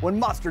get it when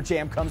Monster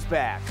Jam comes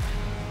back.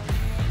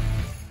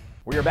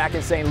 We are back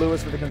in St.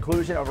 Louis for the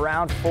conclusion of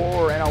round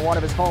 4, and on one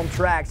of his home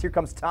tracks, here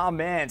comes Tom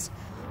Mentz.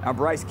 Now,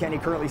 Bryce Kenny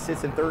currently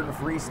sits in third in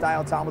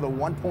freestyle. Tom with a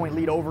 1-point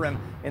lead over him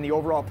in the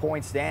overall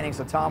point standing.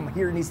 So Tom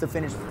here needs to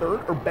finish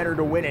third or better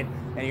to win it.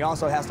 And he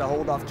also has to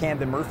hold off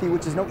Camden Murphy,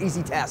 which is no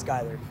easy task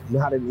either.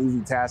 Not an easy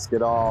task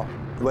at all.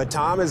 But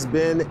Tom has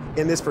been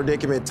in this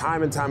predicament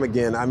time and time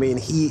again. I mean,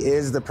 he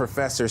is the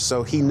professor,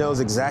 so he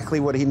knows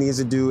exactly what he needs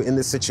to do in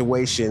this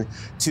situation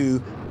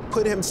to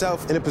put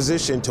himself in a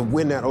position to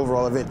win that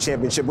overall event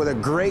championship with a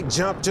great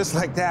jump just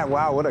like that.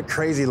 Wow, what a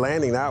crazy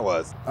landing that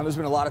was. There's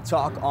been a lot of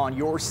talk on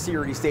your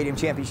series, Stadium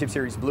Championship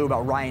Series Blue,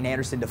 about Ryan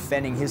Anderson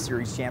defending his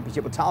series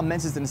championship. But Tom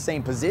Mentz is in the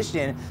same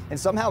position, and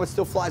somehow it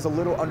still flies a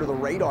little under the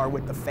radar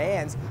with the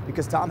fans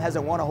because Tom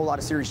hasn't won a whole lot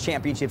of series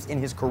championships in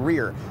his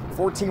career.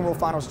 14 World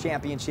Finals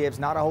championships,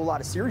 not a whole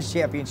lot of series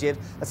championships.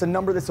 That's a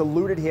number that's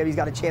eluded him. He's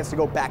got a chance to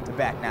go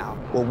back-to-back now.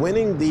 Well,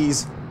 winning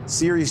these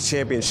series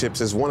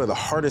championships is one of the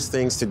hardest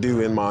things to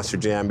do in Monster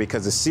Jam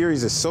because the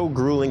series is so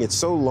grueling, it's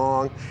so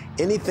long,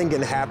 anything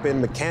can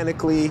happen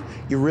mechanically.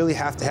 You really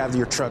have to have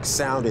your truck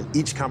sound in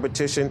each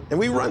competition, and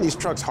we run these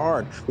trucks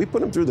hard. We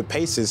put them through the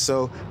paces,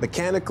 so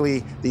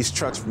mechanically these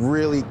trucks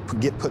really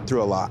get put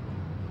through a lot.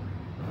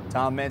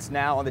 Tom Mentz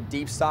now on the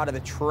deep side of the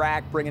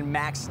track, bringing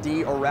Max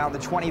D around the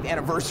 20th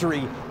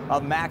anniversary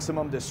of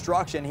Maximum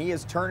Destruction. He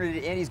has turned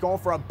it in. He's going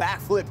for a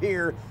backflip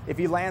here. If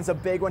he lands a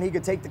big one, he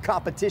could take the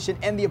competition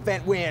and the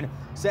event win.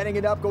 Setting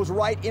it up, goes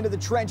right into the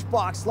trench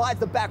box, slides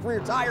the back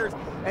rear tires,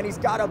 and he's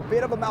got a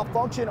bit of a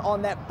malfunction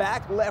on that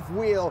back left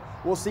wheel.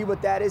 We'll see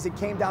what that is. It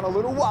came down a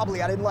little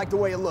wobbly. I didn't like the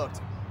way it looked.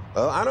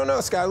 I don't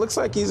know, Scott. Looks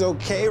like he's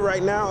okay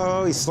right now.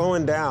 Oh, he's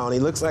slowing down. He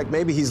looks like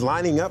maybe he's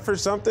lining up for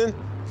something.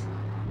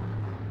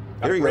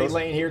 Here he Great goes.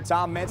 lane here.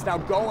 Tom Mentz now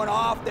going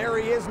off. There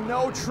he is.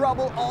 No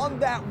trouble on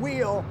that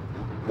wheel.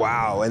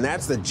 Wow, and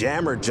that's the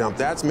jammer jump.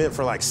 That's meant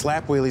for like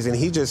slap wheelies, and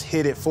he just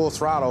hit it full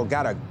throttle.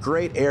 Got a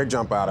great air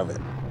jump out of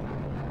it.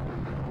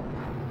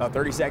 About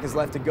 30 seconds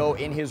left to go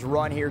in his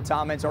run here.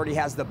 Tom Mentz already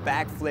has the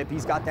backflip.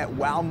 He's got that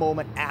wow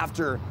moment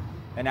after.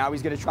 And now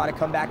he's going to try to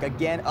come back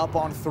again up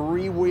on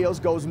 3 wheels.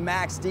 Goes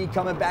Max D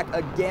coming back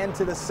again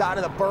to the side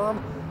of the berm.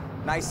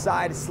 Nice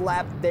side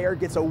slap there,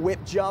 gets a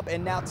whip jump,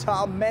 and now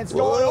Tom Mentz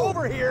going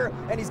over here,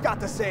 and he's got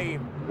the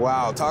save.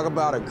 Wow, talk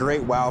about a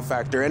great wow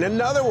factor. And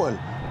another one.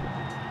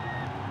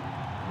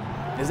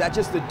 Is that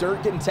just the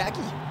dirt getting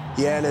tacky?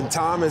 Yeah, and then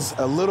Tom is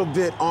a little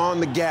bit on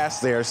the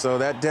gas there, so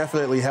that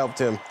definitely helped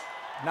him.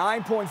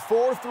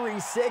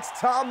 9.436,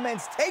 Tom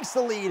Mentz takes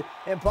the lead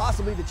and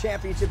possibly the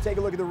championship. Take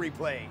a look at the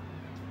replay.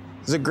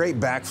 It was a great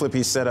backflip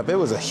he set up. It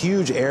was a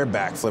huge air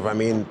backflip. I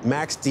mean,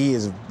 Max D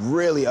is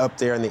really up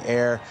there in the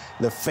air.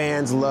 The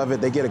fans love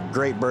it. They get a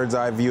great bird's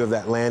eye view of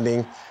that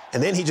landing.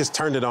 And then he just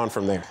turned it on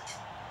from there.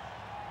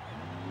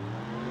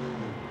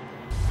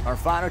 Our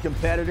final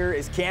competitor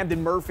is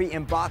Camden Murphy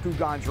in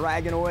Bakugan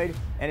Dragonoid,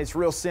 and it's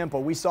real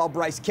simple. We saw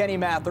Bryce Kenny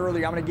math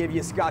earlier. I'm going to give you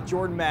a Scott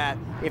Jordan math.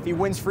 If he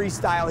wins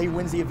freestyle, he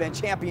wins the event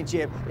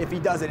championship. If he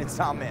doesn't, it's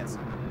Tom Mentz.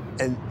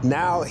 And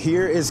now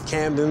here is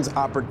Camden's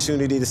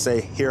opportunity to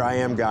say, here I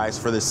am, guys,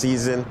 for the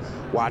season.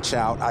 Watch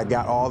out. I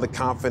got all the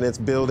confidence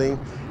building.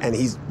 And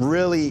he's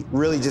really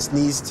just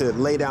needs to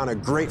lay down a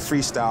great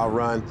freestyle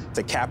run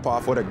to cap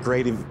off what a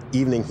great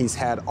evening he's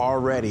had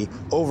already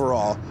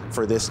overall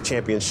for this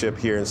championship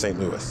here in St.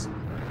 Louis.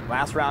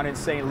 Last round in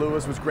St.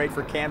 Louis was great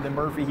for Camden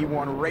Murphy. He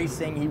won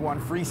racing, he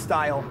won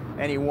freestyle,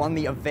 and he won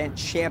the event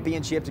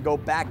championship. To go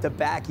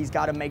back-to-back, he's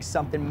got to make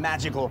something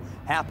magical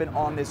happen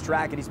on this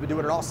track, and he's been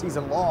doing it all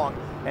season long.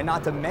 And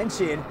not to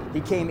mention, he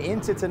came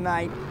into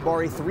tonight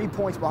already 3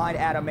 points behind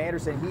Adam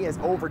Anderson. He has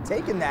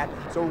overtaken that.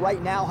 So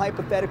right now,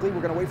 hypothetically, we're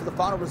going to wait for the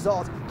final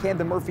results.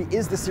 Camden Murphy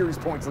is the series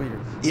points leader.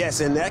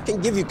 Yes, and that can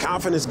give you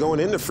confidence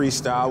going into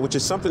freestyle, which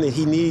is something that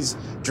he needs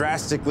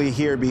drastically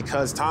here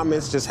because Tom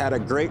Mintz just had a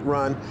great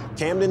run.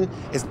 Camden,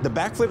 the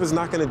backflip is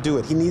not going to do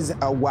it. He needs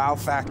a wow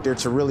factor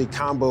to really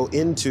combo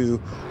into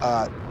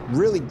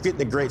really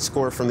getting a great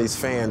score from these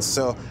fans.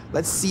 So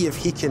let's see if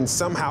he can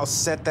somehow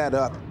set that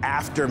up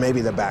after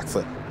maybe the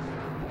backflip.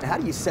 How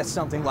do you set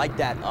something like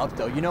that up,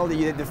 though? You know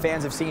the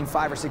fans have seen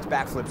 5 or 6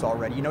 backflips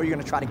already. You know you're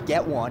going to try to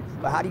get one,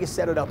 but how do you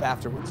set it up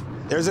afterwards?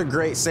 There's a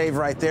great save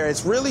right there.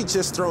 It's really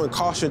just throwing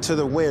caution to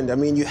the wind. I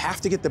mean, you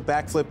have to get the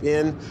backflip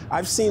in.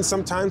 I've seen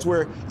sometimes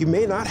where you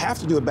may not have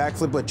to do a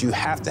backflip, but you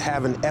have to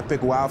have an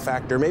epic wow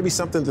factor, maybe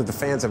something that the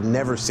fans have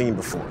never seen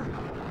before.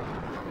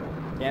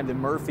 Camden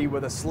Murphy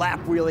with a slap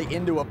wheelie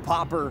into a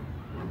popper.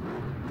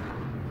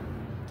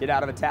 Kid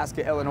out of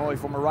Itasca, Illinois,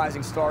 former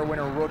Rising Star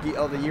winner, Rookie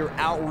of the Year,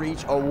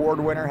 Outreach Award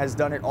winner, has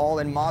done it all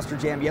in Monster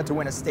Jam, yet to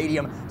win a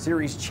Stadium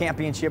Series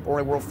championship or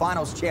a World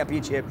Finals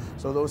championship.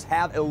 So those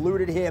have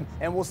eluded him,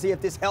 and we'll see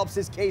if this helps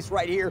his case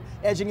right here.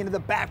 Edging into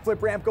the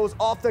backflip ramp, goes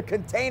off the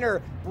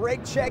container.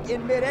 Brake check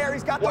in midair.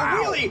 He's got the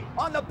wheelie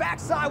on the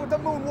backside with the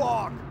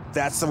moonwalk.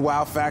 That's the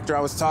wow factor I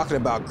was talking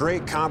about.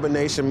 Great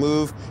combination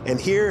move. And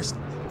here's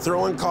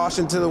throwing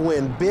caution to the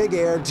wind. Big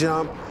air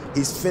jump.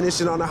 He's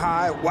finishing on a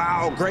high.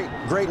 Wow,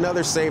 great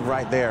another save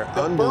right there.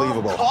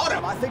 Unbelievable. Berm caught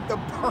him. I think the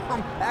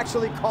berm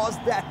actually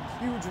caused that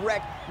huge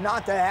wreck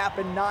not to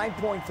happen.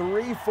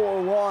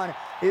 9.341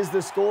 is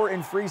the score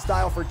in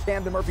freestyle for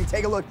Camden Murphy.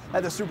 Take a look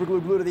at the super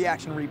glue to the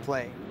action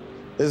replay.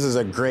 This is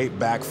a great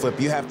backflip.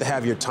 You have to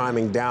have your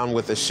timing down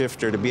with the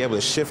shifter to be able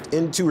to shift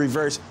into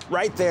reverse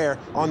right there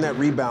on that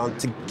rebound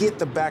to get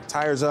the back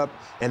tires up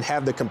and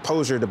have the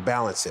composure to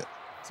balance it.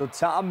 So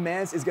Tom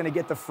Mintz is going to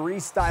get the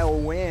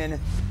freestyle win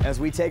as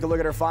we take a look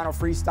at our final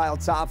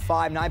freestyle top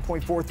 5.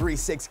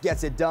 9.436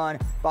 gets it done.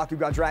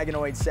 Bakugan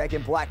Dragonoid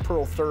second, Black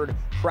Pearl third,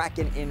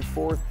 Kraken in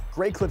fourth.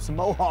 Great Clips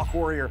Mohawk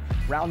Warrior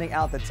rounding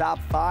out the top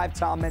 5.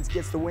 Tom Mintz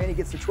gets the win. He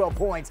gets the 12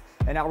 points.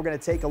 And now we're going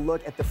to take a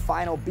look at the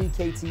final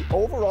BKT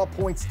overall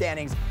point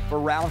standings for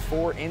round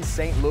 4 in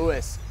St.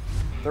 Louis.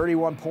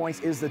 31 points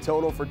is the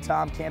total for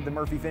Tom. Camden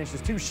Murphy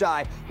finishes 2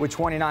 shy with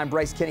 29.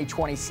 Bryce Kenny,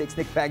 26.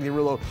 Nick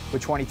Pagliarulo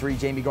with 23.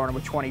 Jamie Garner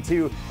with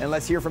 22. And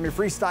let's hear from your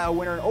freestyle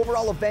winner and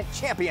overall event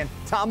champion,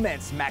 Tom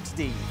Mintz, Max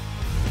D.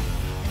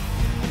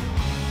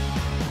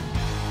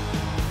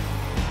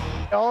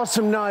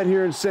 Awesome night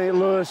here in St.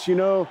 Louis. You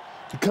know,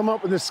 to come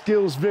up with a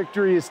skills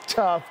victory is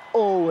tough,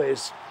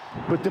 always.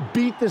 But to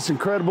beat this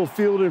incredible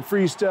field in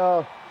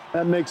freestyle,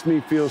 that makes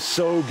me feel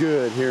so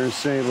good here in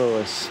St.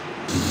 Louis.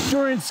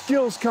 During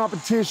skills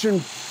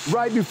competition,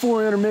 right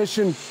before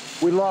intermission,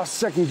 we lost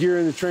second gear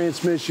in the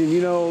transmission.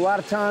 You know, a lot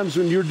of times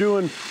when you're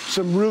doing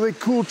some really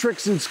cool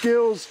tricks and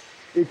skills,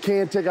 it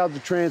can take out the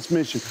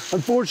transmission.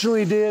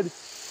 Unfortunately, it did.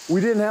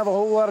 We didn't have a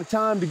whole lot of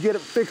time to get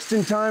it fixed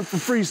in time for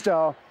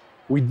freestyle.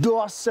 We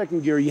lost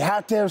second gear. You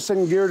have to have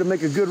second gear to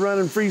make a good run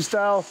in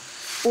freestyle.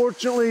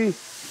 Fortunately,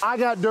 I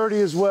got dirty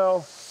as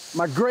well.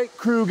 My great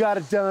crew got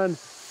it done.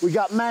 We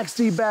got Max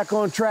D back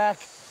on track,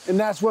 and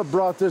that's what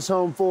brought this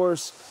home for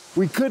us.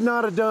 We could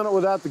not have done it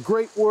without the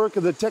great work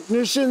of the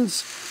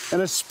technicians,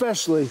 and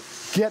especially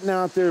getting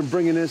out there and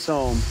bringing this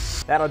home.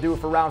 That'll do it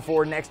for round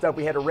 4. Next up,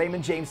 we head to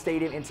Raymond James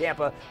Stadium in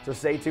Tampa, so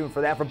stay tuned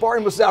for that. For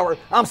Barry Musauer,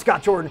 I'm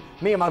Scott Jordan.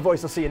 Me and my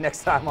voice will see you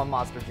next time on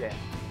Monster Jam.